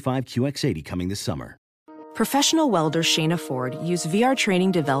 2025 QX80 coming this summer. Professional welder Shayna Ford used VR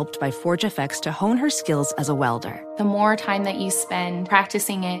training developed by ForgeFX to hone her skills as a welder. The more time that you spend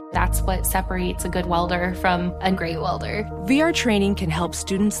practicing it, that's what separates a good welder from a great welder. VR training can help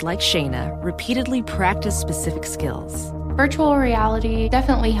students like Shayna repeatedly practice specific skills. Virtual reality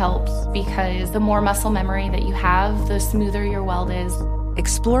definitely helps because the more muscle memory that you have, the smoother your weld is.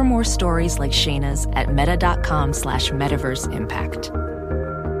 Explore more stories like Shayna's at meta.com/metaverseimpact.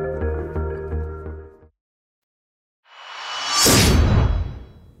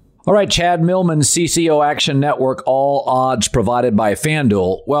 All right, Chad Millman, CCO Action Network, all odds provided by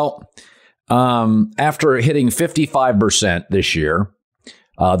FanDuel. Well, after hitting 55% this year,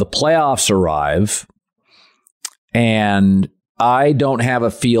 the playoffs arrive, and I don't have a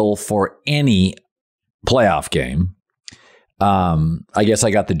feel for any playoff game. I guess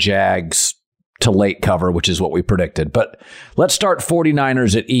I got the Jags to late cover, which is what we predicted. But let's start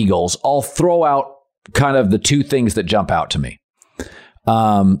 49ers at Eagles. I'll throw out kind of the two things that jump out to me.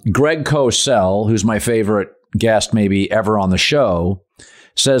 Greg Cosell, who's my favorite guest maybe ever on the show,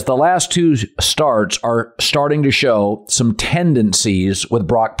 says the last two starts are starting to show some tendencies with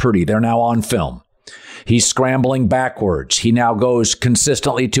Brock Purdy. They're now on film. He's scrambling backwards. He now goes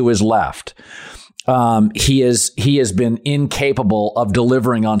consistently to his left. He has been incapable of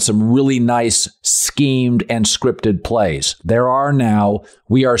delivering on some really nice schemed and scripted plays.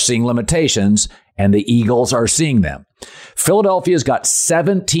 We are seeing limitations, and the Eagles are seeing them. Philadelphia's got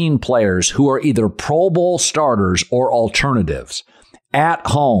 17 players who are either Pro Bowl starters or alternatives. At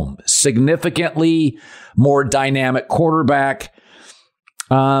home, significantly more dynamic quarterback.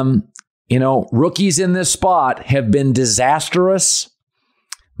 Rookies in this spot have been disastrous.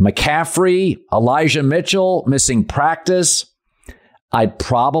 McCaffrey, Elijah Mitchell missing practice. I'd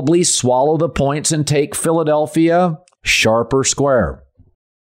probably swallow the points and take Philadelphia, sharp or square.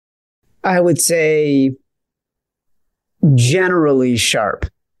 I would say generally sharp.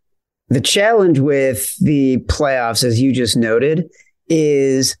 The challenge with the playoffs, as you just noted,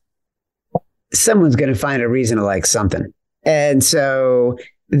 is someone's going to find a reason to like something. And so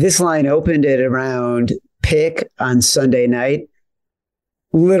this line opened at around pick on Sunday night.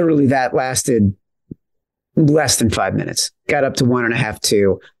 Literally that lasted less than 5 minutes. Got up to 1.5,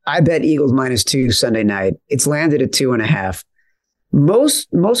 2. I bet Eagles -2 Sunday night. It's landed at 2.5.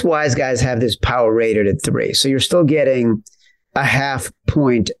 Most wise guys have this power rated at 3. So you're still getting a 0.5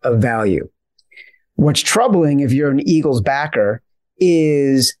 point of value. What's troubling if you're an Eagles backer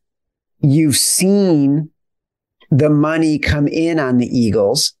is you've seen the money come in on the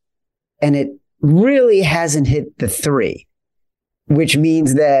Eagles and it really hasn't hit the 3, which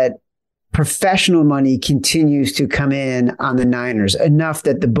means that professional money continues to come in on the Niners, enough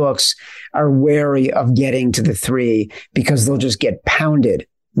that the books are wary of getting to the 3 because they'll just get pounded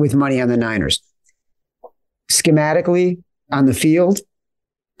with money on the Niners. Schematically, on the field,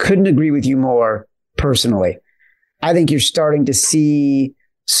 couldn't agree with you more personally. I think you're starting to see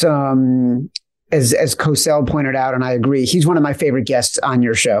some, as Cosell pointed out, and I agree, he's one of my favorite guests on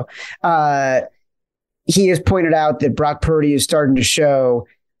your show. He has pointed out that Brock Purdy is starting to show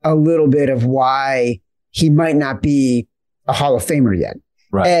a little bit of why he might not be a Hall of Famer yet.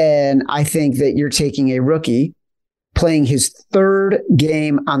 Right. And I think that you're taking a rookie playing his 3rd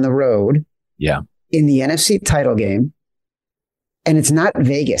game on the road in the NFC title game. And it's not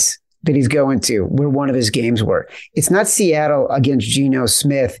Vegas that he's going to, where one of his games were. It's not Seattle against Geno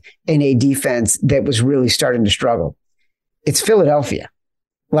Smith in a defense that was really starting to struggle. It's Philadelphia.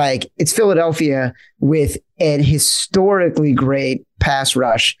 It's Philadelphia with an historically great pass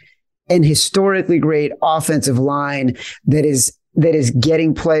rush and historically great offensive line that is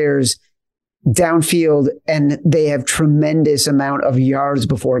getting players downfield, and they have tremendous amount of yards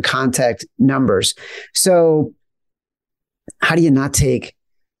before contact numbers. So how do you not take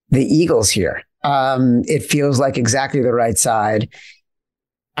the Eagles here? It feels like exactly the right side.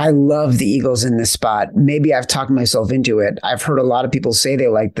 I love the Eagles in this spot. Maybe I've talked myself into it. I've heard a lot of people say they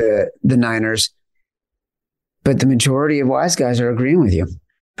like the Niners, but the majority of wise guys are agreeing with you.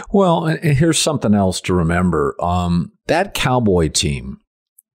 Well, and here's something else to remember. That Cowboy team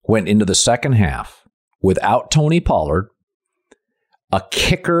went into the second half without Tony Pollard, a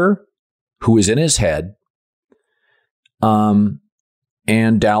kicker who is in his head, and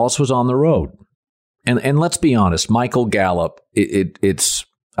and Dallas was on the road. And let's be honest, Michael Gallup, it's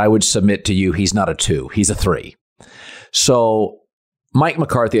I would submit to you, he's not a 2, he's a 3. So Mike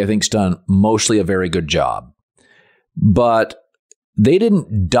McCarthy, I think, has done mostly a very good job. But they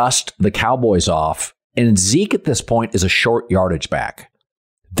didn't dust the Cowboys off. And Zeke at this point is a short yardage back.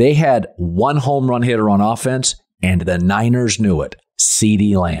 They had one home run hitter on offense, and the Niners knew it,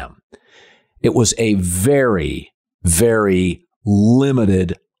 CeeDee Lamb. It was a very, very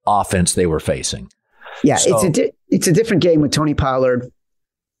limited offense they were facing. Yeah, so, it's a different game with Tony Pollard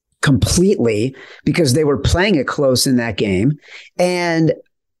completely because they were playing it close in that game. And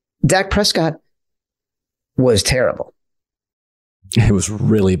Dak Prescott was terrible. It was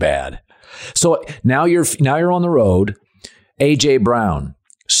really bad. So now you're on the road. A.J. Brown,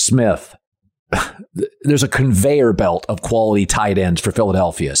 Smith. There's a conveyor belt of quality tight ends for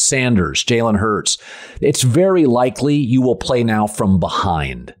Philadelphia. Sanders, Jalen Hurts. It's very likely you will play now from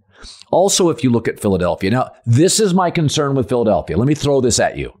behind. Also, if you look at Philadelphia. Now, this is my concern with Philadelphia. Let me throw this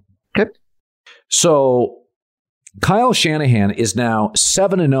at you. Okay. So Kyle Shanahan is now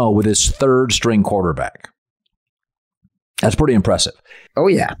 7-0 with his third string quarterback. That's pretty impressive. Oh,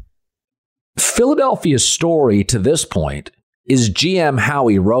 yeah. Philadelphia's story to this point is GM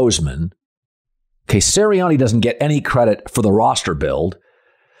Howie Roseman. Okay, Sirianni doesn't get any credit for the roster build,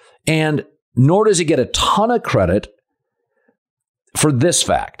 and nor does he get a ton of credit for this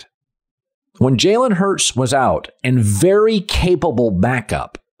fact. When Jalen Hurts was out and very capable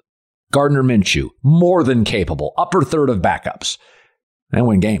backup, Gardner Minshew, more than capable, upper third of backups, and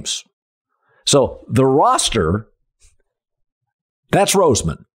win games. So the roster, that's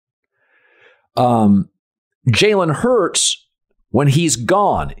Roseman. Jalen Hurts, when he's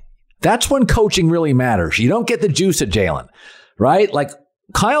gone, that's when coaching really matters. You don't get the juice at Jalen, right? Like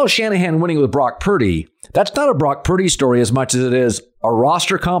Kyle Shanahan winning with Brock Purdy, that's not a Brock Purdy story as much as it is a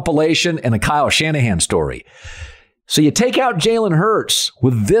roster compilation and a Kyle Shanahan story. So you take out Jalen Hurts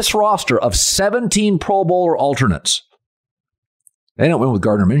with this roster of 17 Pro Bowler alternates. They don't win with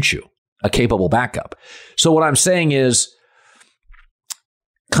Gardner Minshew, a capable backup. So what I'm saying is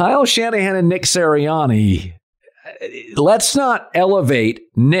Kyle Shanahan and Nick Sirianni, let's not elevate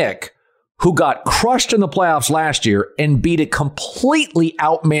Nick, who got crushed in the playoffs last year and beat a completely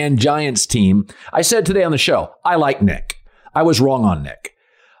outmanned Giants team. I said today on the show, I like Nick. I was wrong on Nick.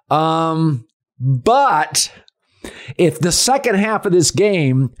 But if the second half of this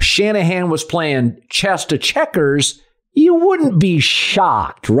game, Shanahan was playing chess to checkers, you wouldn't be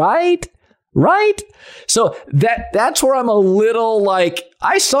shocked, right? Right? So that's where I'm a little like,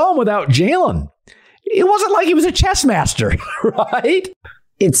 I saw him without Jalen. It wasn't like he was a chess master, right?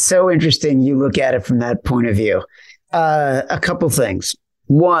 It's so interesting you look at it from that point of view. A couple things.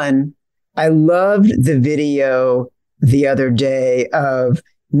 One, I loved the video the other day of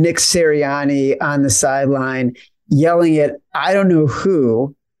Nick Sirianni on the sideline yelling at I don't know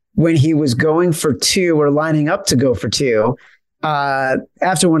who when he was going for 2 or lining up to go for 2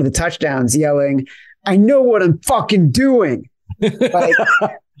 after one of the touchdowns, yelling, "I know what I'm fucking doing." Like,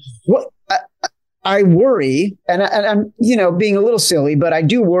 what? I worry, and I'm being a little silly, but I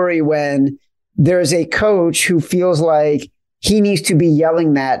do worry when there's a coach who feels like he needs to be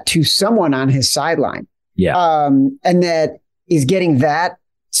yelling that to someone on his sideline. Yeah. And that is getting that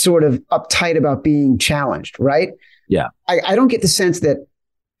sort of uptight about being challenged, right? Yeah. I don't get the sense that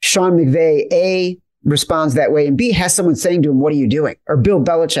Sean McVay, A, responds that way, and B, has someone saying to him, "What are you doing?" Or Bill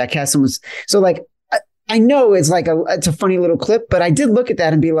Belichick has someone. So like, I know it's like it's a funny little clip, but I did look at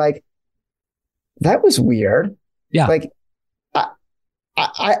that and be like, that was weird. Yeah. Like,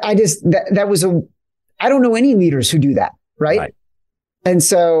 I just, that was I don't know any leaders who do that. Right. And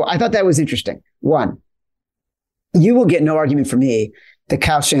so I thought that was interesting. One, you will get no argument from me that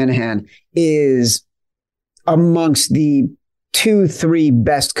Kyle Shanahan is amongst the 2-3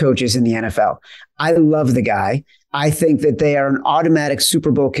 best coaches in the NFL. I love the guy. I think that they are an automatic Super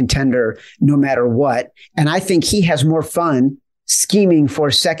Bowl contender no matter what. And I think he has more fun scheming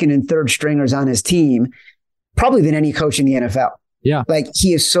for second and third stringers on his team probably than any coach in the NFL. Yeah. Like,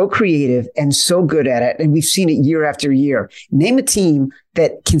 he is so creative and so good at it. And we've seen it year after year. Name a team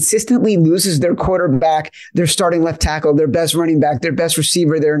that consistently loses their quarterback, their starting left tackle, their best running back, their best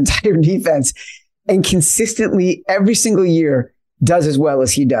receiver, their entire defense, and consistently every single year does as well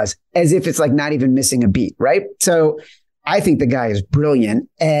as he does, as if it's like not even missing a beat. Right. So I think the guy is brilliant,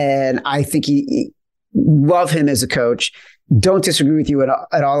 and I think he love him as a coach. Don't disagree with you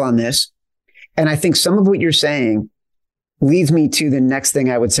at all on this. And I think some of what you're saying leads me to the next thing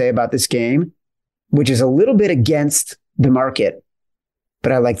I would say about this game, which is a little bit against the market,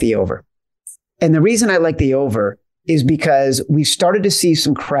 but I like the over. And the reason I like the over is because we started to see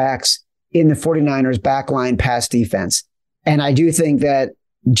some cracks in the 49ers backline pass defense. And I do think that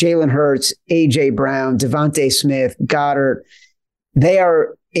Jalen Hurts, A.J. Brown, Devontae Smith, Goddard, they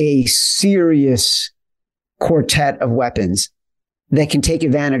are a serious quartet of weapons that can take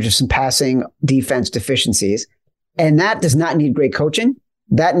advantage of some passing defense deficiencies. And that does not need great coaching.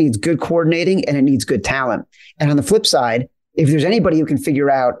 That needs good coordinating, and it needs good talent. And on the flip side, if there's anybody who can figure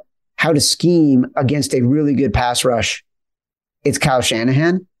out how to scheme against a really good pass rush, it's Kyle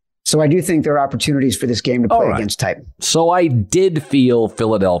Shanahan. So I do think there are opportunities for this game to play against type. So I did feel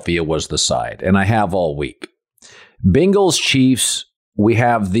Philadelphia was the side, and I have all week. Bengals, Chiefs, we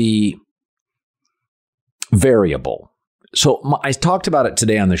have the variable. So I talked about it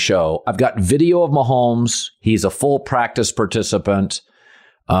today on the show. I've got video of Mahomes. He's a full practice participant.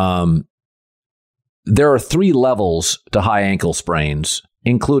 There are 3 levels to high ankle sprains,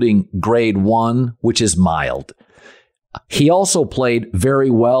 including grade 1, which is mild. He also played very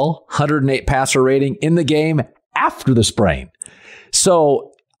well, 108 passer rating in the game after the sprain.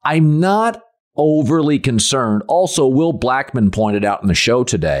 So I'm not overly concerned. Also, Will Blackman pointed out in the show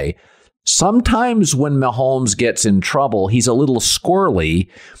today, sometimes when Mahomes gets in trouble, he's a little squirrely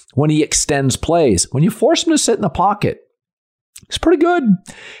when he extends plays. When you force him to sit in the pocket, he's pretty good.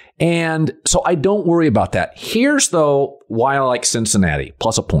 And so I don't worry about that. Here's, though, why I like Cincinnati,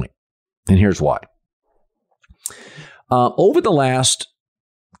 plus a point. And here's why. Over the last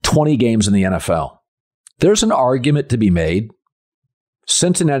 20 games in the NFL, there's an argument to be made.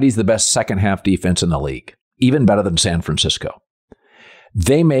 Cincinnati's the best second half defense in the league, even better than San Francisco.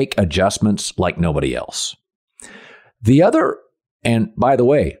 They make adjustments like nobody else. The other, and by the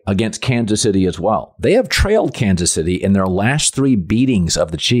way, against Kansas City as well, they have trailed Kansas City in their last 3 beatings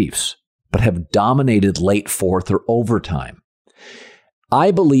of the Chiefs, but have dominated late fourth or overtime.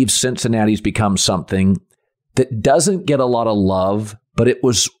 I believe Cincinnati's become something that doesn't get a lot of love, but it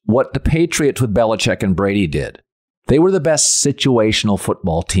was what the Patriots with Belichick and Brady did. They were the best situational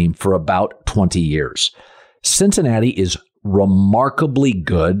football team for about 20 years. Cincinnati is remarkably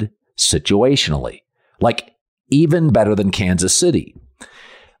good situationally, like even better than Kansas City.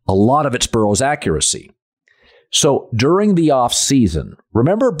 A lot of it's Burrow's accuracy. So during the offseason,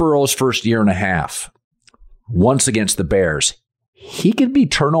 remember Burrow's first year and a half, once against the Bears, he could be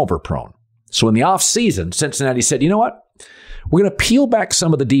turnover prone. So in the offseason, Cincinnati said, you know what? We're going to peel back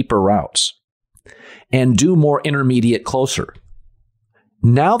some of the deeper routes and do more intermediate closer.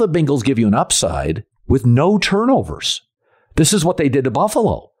 Now the Bengals give you an upside with no turnovers. This is what they did to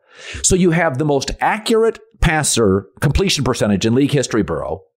Buffalo. So you have the most accurate passer completion percentage in league history,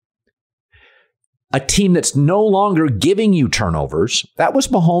 Burrow. A team that's no longer giving you turnovers. That was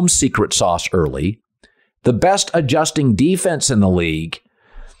Mahomes' secret sauce early. The best adjusting defense in the league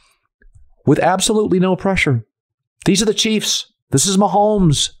with absolutely no pressure. These are the Chiefs. This is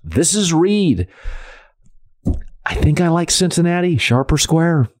Mahomes. This is Reed. I think I like Cincinnati, sharp or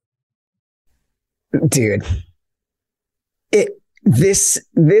square. Dude,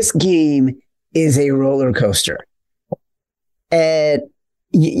 this game is a roller coaster. And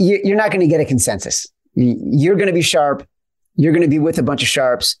you're not going to get a consensus. You're going to be sharp. You're going to be with a bunch of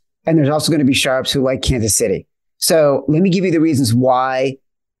sharps. And there's also going to be sharps who like Kansas City. So let me give you the reasons why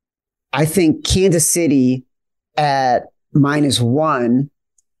I think Kansas City at -1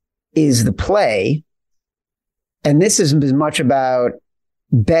 is the play. And this is as much about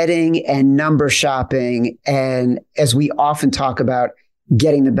betting and number shopping, and as we often talk about,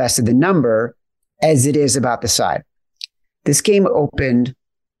 getting the best of the number, as it is about the side. This game opened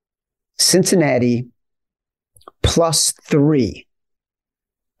Cincinnati +3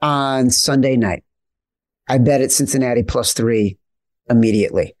 on Sunday night. I bet at Cincinnati +3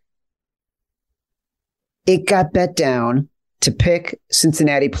 immediately. It got bet down to pick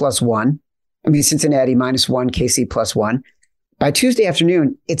Cincinnati +1. Cincinnati -1, KC +1. By Tuesday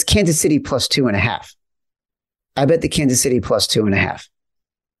afternoon, it's Kansas City +2.5. I bet the Kansas City +2.5.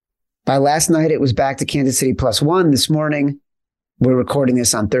 By last night, it was back to Kansas City +1. This morning, we're recording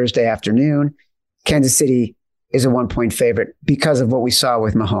this on Thursday afternoon. Kansas City is a 1-point favorite because of what we saw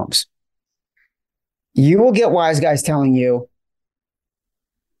with Mahomes. You will get wise guys telling you,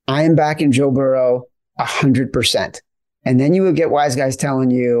 I am back in Joe Burrow 100%. And then you will get wise guys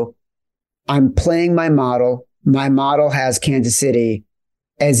telling you, I'm playing my model. My model has Kansas City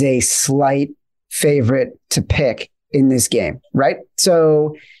as a slight favorite to pick in this game, right?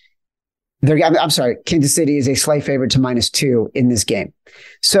 So I'm sorry, Kansas City is a slight favorite to -2 in this game.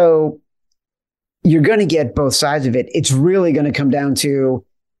 So you're going to get both sides of it. It's really going to come down to,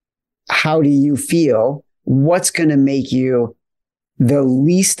 how do you feel? What's going to make you the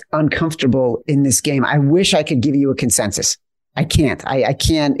least uncomfortable in this game. I wish I could give you a consensus. I can't. I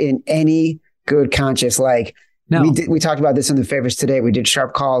can't in any good conscience. Like, no. We talked about this in the favorites today. We did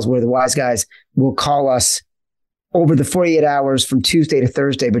sharp calls where the wise guys will call us over the 48 hours from Tuesday to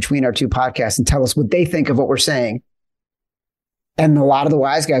Thursday between our two podcasts and tell us what they think of what we're saying. And a lot of the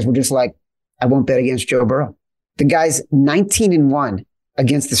wise guys were just like, I won't bet against Joe Burrow. The guy's 19-1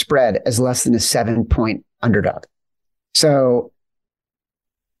 against the spread as less than a 7-point underdog. So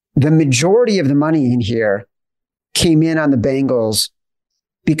the majority of the money in here came in on the Bengals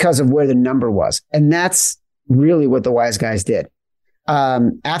because of where the number was. And that's really what the wise guys did.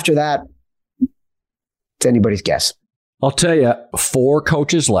 After that, it's anybody's guess. I'll tell you, 4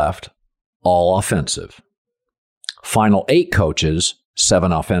 coaches left, all offensive. Final 8 coaches,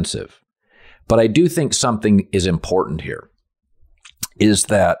 7 offensive. But I do think something is important here, is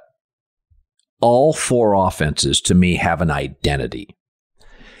that all 4 offenses, to me, have an identity.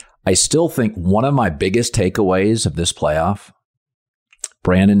 I still think one of my biggest takeaways of this playoff,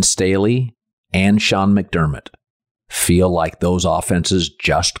 Brandon Staley and Sean McDermott feel like those offenses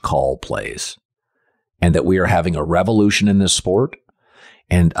just call plays, and that we are having a revolution in this sport.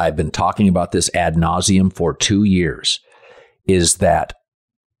 And I've been talking about this ad nauseum for 2 years, is that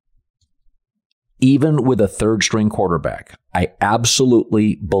even with a third-string quarterback, I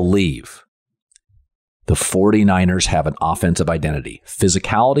absolutely believe the 49ers have an offensive identity.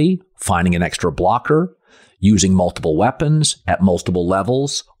 Physicality, finding an extra blocker, using multiple weapons at multiple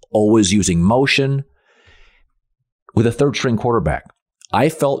levels, always using motion. With a third-string quarterback, I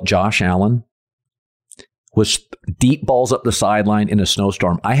felt Josh Allen was deep balls up the sideline in a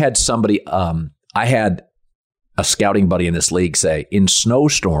snowstorm. I had a scouting buddy in this league say, in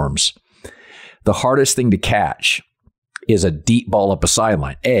snowstorms, the hardest thing to catch is a deep ball up a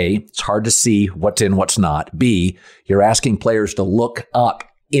sideline. A, it's hard to see what's in, what's not. B, you're asking players to look up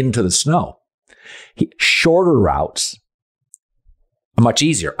into the snow. Shorter routes are much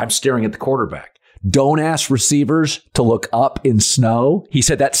easier. I'm staring at the quarterback. Don't ask receivers to look up in snow. He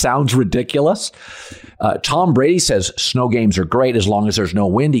said that sounds ridiculous. Tom Brady says snow games are great as long as there's no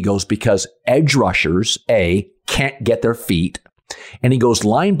wind. He goes, because edge rushers, A, can't get their feet. And he goes,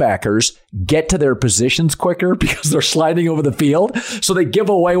 linebackers get to their positions quicker because they're sliding over the field. So they give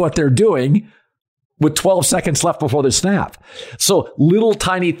away what they're doing with 12 seconds left before the snap. So little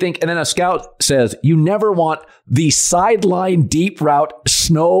tiny thing. And then a scout says, you never want the sideline deep route,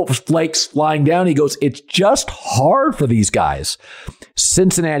 snowflakes flying down. He goes, it's just hard for these guys.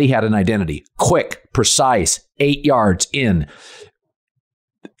 Cincinnati had an identity. Quick, precise, 8 yards in.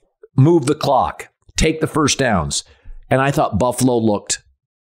 Move the clock. Take the first downs. And I thought Buffalo looked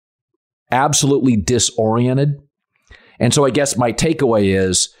absolutely disoriented. And so I guess my takeaway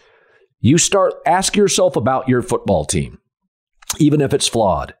is, ask yourself about your football team, even if it's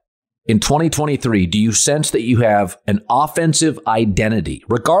flawed. In 2023, do you sense that you have an offensive identity?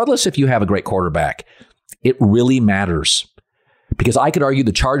 Regardless if you have a great quarterback, it really matters. Because I could argue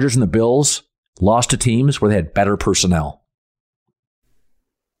the Chargers and the Bills lost to teams where they had better personnel.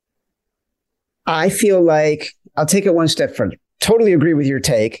 I feel like I'll take it one step further. Totally agree with your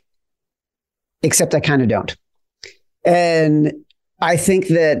take, except I kind of don't. And I think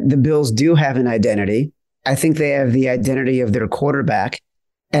that the Bills do have an identity. I think they have the identity of their quarterback.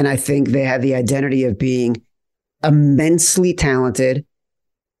 And I think they have the identity of being immensely talented,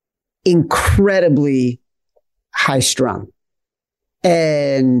 incredibly high-strung,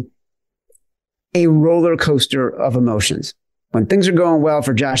 and a roller coaster of emotions. When things are going well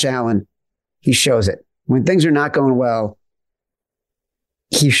for Josh Allen, he shows it. When things are not going well,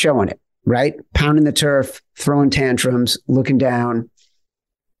 he's showing it, right? Pounding the turf, throwing tantrums, looking down.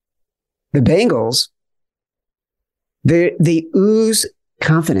 The Bengals, they ooze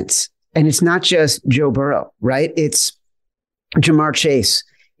confidence. And it's not just Joe Burrow, right? It's Jamar Chase.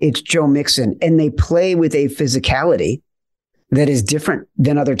 It's Joe Mixon. And they play with a physicality that is different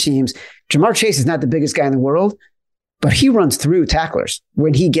than other teams. Jamar Chase is not the biggest guy in the world, but he runs through tacklers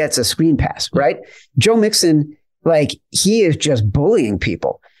when he gets a screen pass, right? Joe Mixon, he is just bullying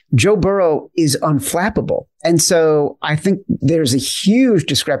people. Joe Burrow is unflappable. And so I think there's a huge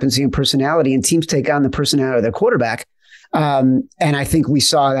discrepancy in personality, and teams take on the personality of their quarterback. And I think we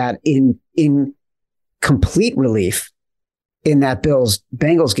saw that in complete relief in that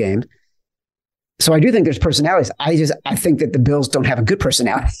Bills-Bengals game. So I do think there's personalities. I think that the Bills don't have a good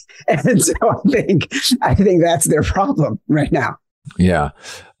personality. And so I think that's their problem right now. Yeah.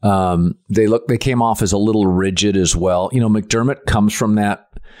 They came off as a little rigid as well. McDermott comes from that,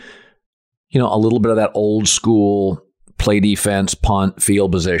 a little bit of that old school play defense, punt,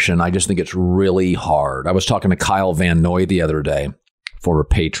 field position. I just think it's really hard. I was talking to Kyle Van Noy the other day, former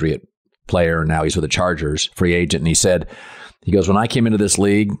Patriot player. Now he's with the Chargers, free agent. And he goes, when I came into this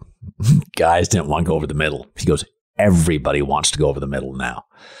league, guys didn't want to go over the middle. He goes, everybody wants to go over the middle now.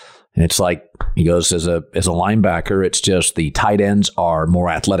 And it's like, he goes, as a linebacker, it's just the tight ends are more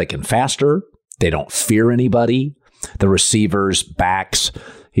athletic and faster. They don't fear anybody. The receivers, backs.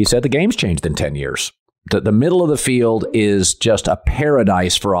 He said the game's changed in 10 years. The middle of the field is just a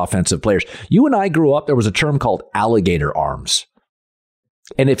paradise for offensive players. You and I grew up, there was a term called alligator arms.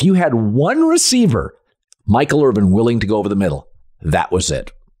 And if you had one receiver, Michael Irvin, willing to go over the middle, that was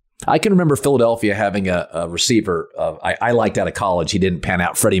it. I can remember Philadelphia having a receiver I liked out of college. He didn't pan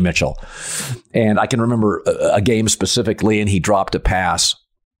out, Freddie Mitchell. And I can remember a game specifically, and he dropped a pass.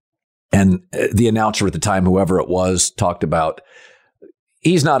 And the announcer at the time, whoever it was, talked about,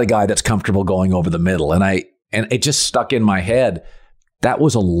 he's not a guy that's comfortable going over the middle. And it just stuck in my head. That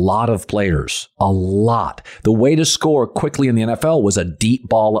was a lot of players, a lot. The way to score quickly in the NFL was a deep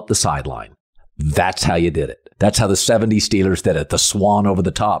ball up the sideline. That's how you did it. That's how the 70 Steelers did it, the swan over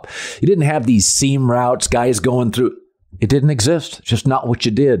the top. You didn't have these seam routes, guys going through. It didn't exist. It's just not what you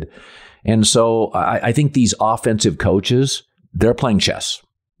did. And so I think these offensive coaches, they're playing chess.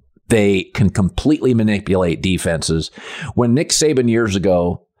 They can completely manipulate defenses. When Nick Saban years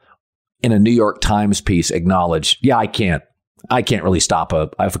ago in a New York Times piece acknowledged, yeah, I can't really stop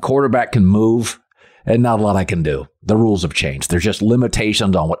if a quarterback can move, and not a lot I can do. The rules have changed. There's just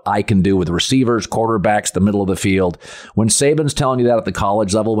limitations on what I can do with receivers, quarterbacks, the middle of the field. When Saban's telling you that at the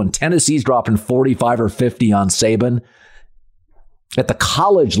college level, when Tennessee's dropping 45 or 50 on Saban, at the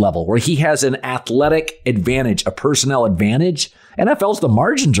college level where he has an athletic advantage, a personnel advantage, NFL's the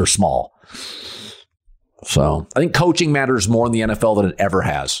margins are small. So I think coaching matters more in the NFL than it ever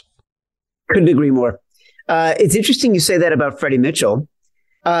has. Couldn't agree more. It's interesting you say that about Freddie Mitchell.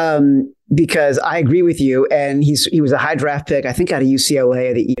 Because I agree with you, and he was a high draft pick, I think, out of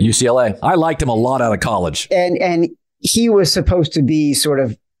UCLA. UCLA. I liked him a lot out of college. And he was supposed to be sort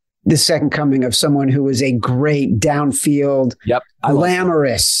of the second coming of someone who was a great downfield,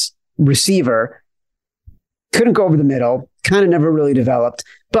 glamorous receiver. Couldn't go over the middle, kind of never really developed.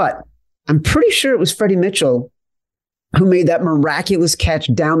 But I'm pretty sure it was Freddie Mitchell who made that miraculous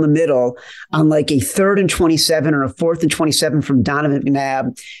catch down the middle on like a 3rd and 27 or a 4th and 27 from Donovan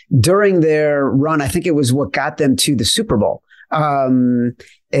McNabb during their run. I think it was what got them to the Super Bowl.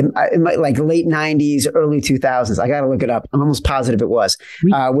 It might like late 90s, early 2000s. I got to look it up. I'm almost positive it was,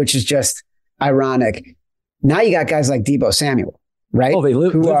 which is just ironic. Now you got guys like Deebo Samuel, right? Oh, they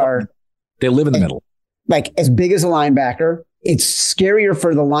live in the middle. Like as big as a linebacker. It's scarier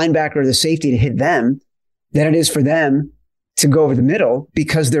for the linebacker or the safety to hit them than it is for them to go over the middle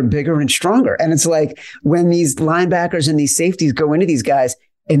because they're bigger and stronger. And it's like when these linebackers and these safeties go into these guys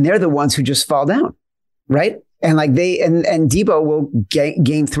and they're the ones who just fall down, right? And like and Deebo will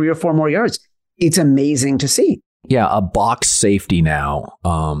gain 3 or 4 more yards. It's amazing to see. Yeah, a box safety now,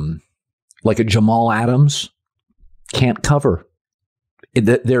 like a Jamal Adams, can't cover.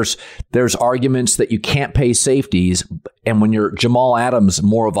 There's arguments that you can't pay safeties, and when you're Jamal Adams,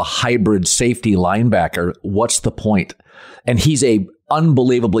 more of a hybrid safety linebacker, what's the point? And he's a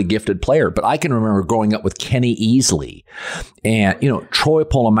unbelievably gifted player. But I can remember growing up with Kenny Easley and Troy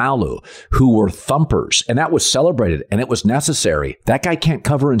Polamalu, who were thumpers, and that was celebrated and it was necessary. That guy can't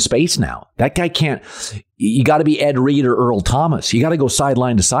cover in space now. That guy can't. You got to be Ed Reed or Earl Thomas. You got to go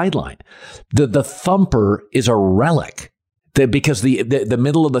sideline to sideline. The thumper is a relic. Because the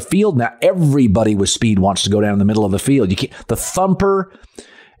middle of the field now, everybody with speed wants to go down in the middle of the field. You can't. The thumper.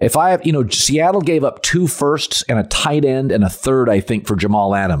 If I have, Seattle gave up 2 firsts and a tight end and a third, I think, for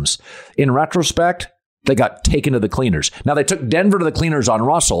Jamal Adams. In retrospect, they got taken to the cleaners. Now they took Denver to the cleaners on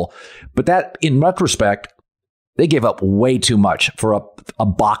Russell, but that, in retrospect, they gave up way too much for a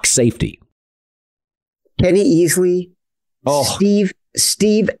box safety. Kenny Easley,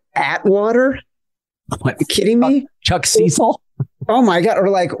 Steve Atwater. What? Are you kidding me? Chuck Cecil? Oh my God. Or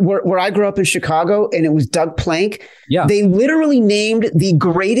like where I grew up in Chicago and it was Doug Plank. Yeah. They literally named the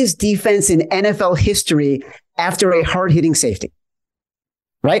greatest defense in NFL history after a hard-hitting safety.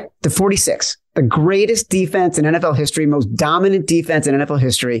 Right? The 46. The greatest defense in NFL history, most dominant defense in NFL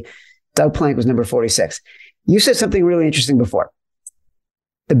history. Doug Plank was number 46. You said something really interesting before.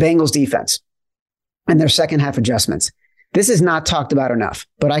 The Bengals defense and their second half adjustments. This is not talked about enough,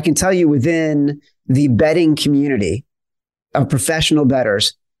 but I can tell you within the betting community of professional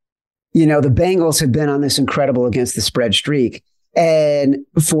bettors, the Bengals have been on this incredible against the spread streak. And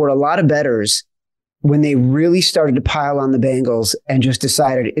for a lot of bettors, when they really started to pile on the Bengals and just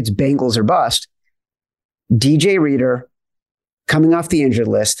decided it's Bengals or bust, DJ Reader coming off the injured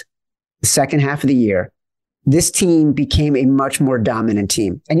list, the second half of the year, this team became a much more dominant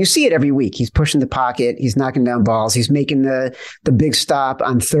team. And you see it every week. He's pushing the pocket. He's knocking down balls. He's making the big stop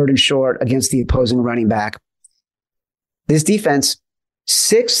on 3rd and short against the opposing running back. This defense,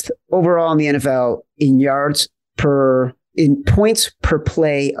 6th overall in the NFL in points per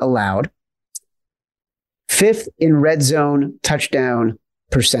play allowed, 5th in red zone touchdown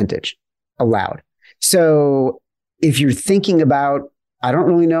percentage allowed. So if you're thinking about, I don't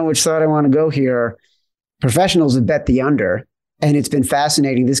really know which side I want to go here, professionals have bet the under, and it's been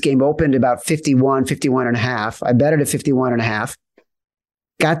fascinating. This game opened about 51.5. I bet it at 51.5.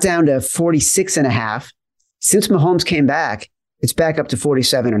 Got down to 46.5. Since Mahomes came back, it's back up to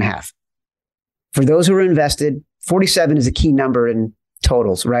 47.5. For those who are invested, 47 is a key number in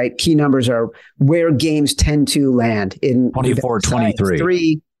totals, right? Key numbers are where games tend to land in 24, 23.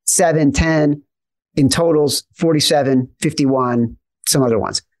 3, 7, 10. In totals, 47, 51, some other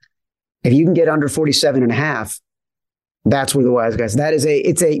ones. If you can get under 47.5, that's where the wise guys. That is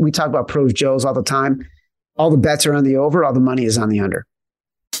we talk about pros Joes all the time. All the bets are on the over, all the money is on the under.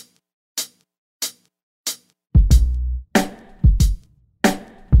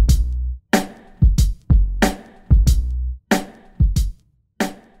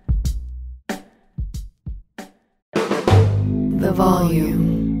 The volume.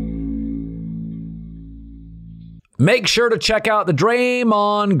 Make sure to check out the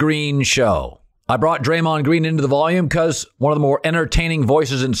Draymond Green Show. I brought Draymond Green into the volume because one of the more entertaining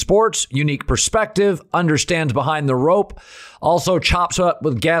voices in sports, unique perspective, understands behind the rope, also chops up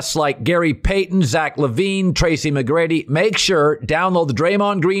with guests like Gary Payton, Zach LaVine, Tracy McGrady. Make sure download the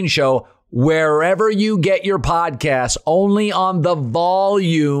Draymond Green Show wherever you get your podcasts, only on the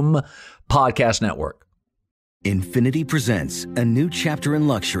Volume Podcast Network. Infinity presents a new chapter in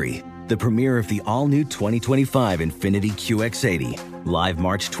luxury, the premiere of the all-new 2025 Infinity QX80, live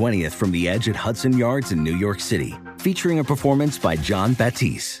March 20th from the Edge at Hudson Yards in New York City, featuring a performance by John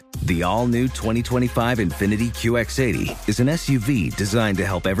Batiste. The all-new 2025 Infinity QX80 is an SUV designed to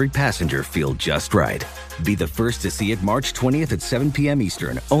help every passenger feel just right. Be the first to see it March 20th at 7 p.m.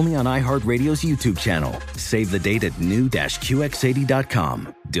 Eastern, only on iHeartRadio's YouTube channel. Save the date at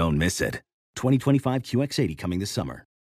new-QX80.com. Don't miss it. 2025 QX80 coming this summer.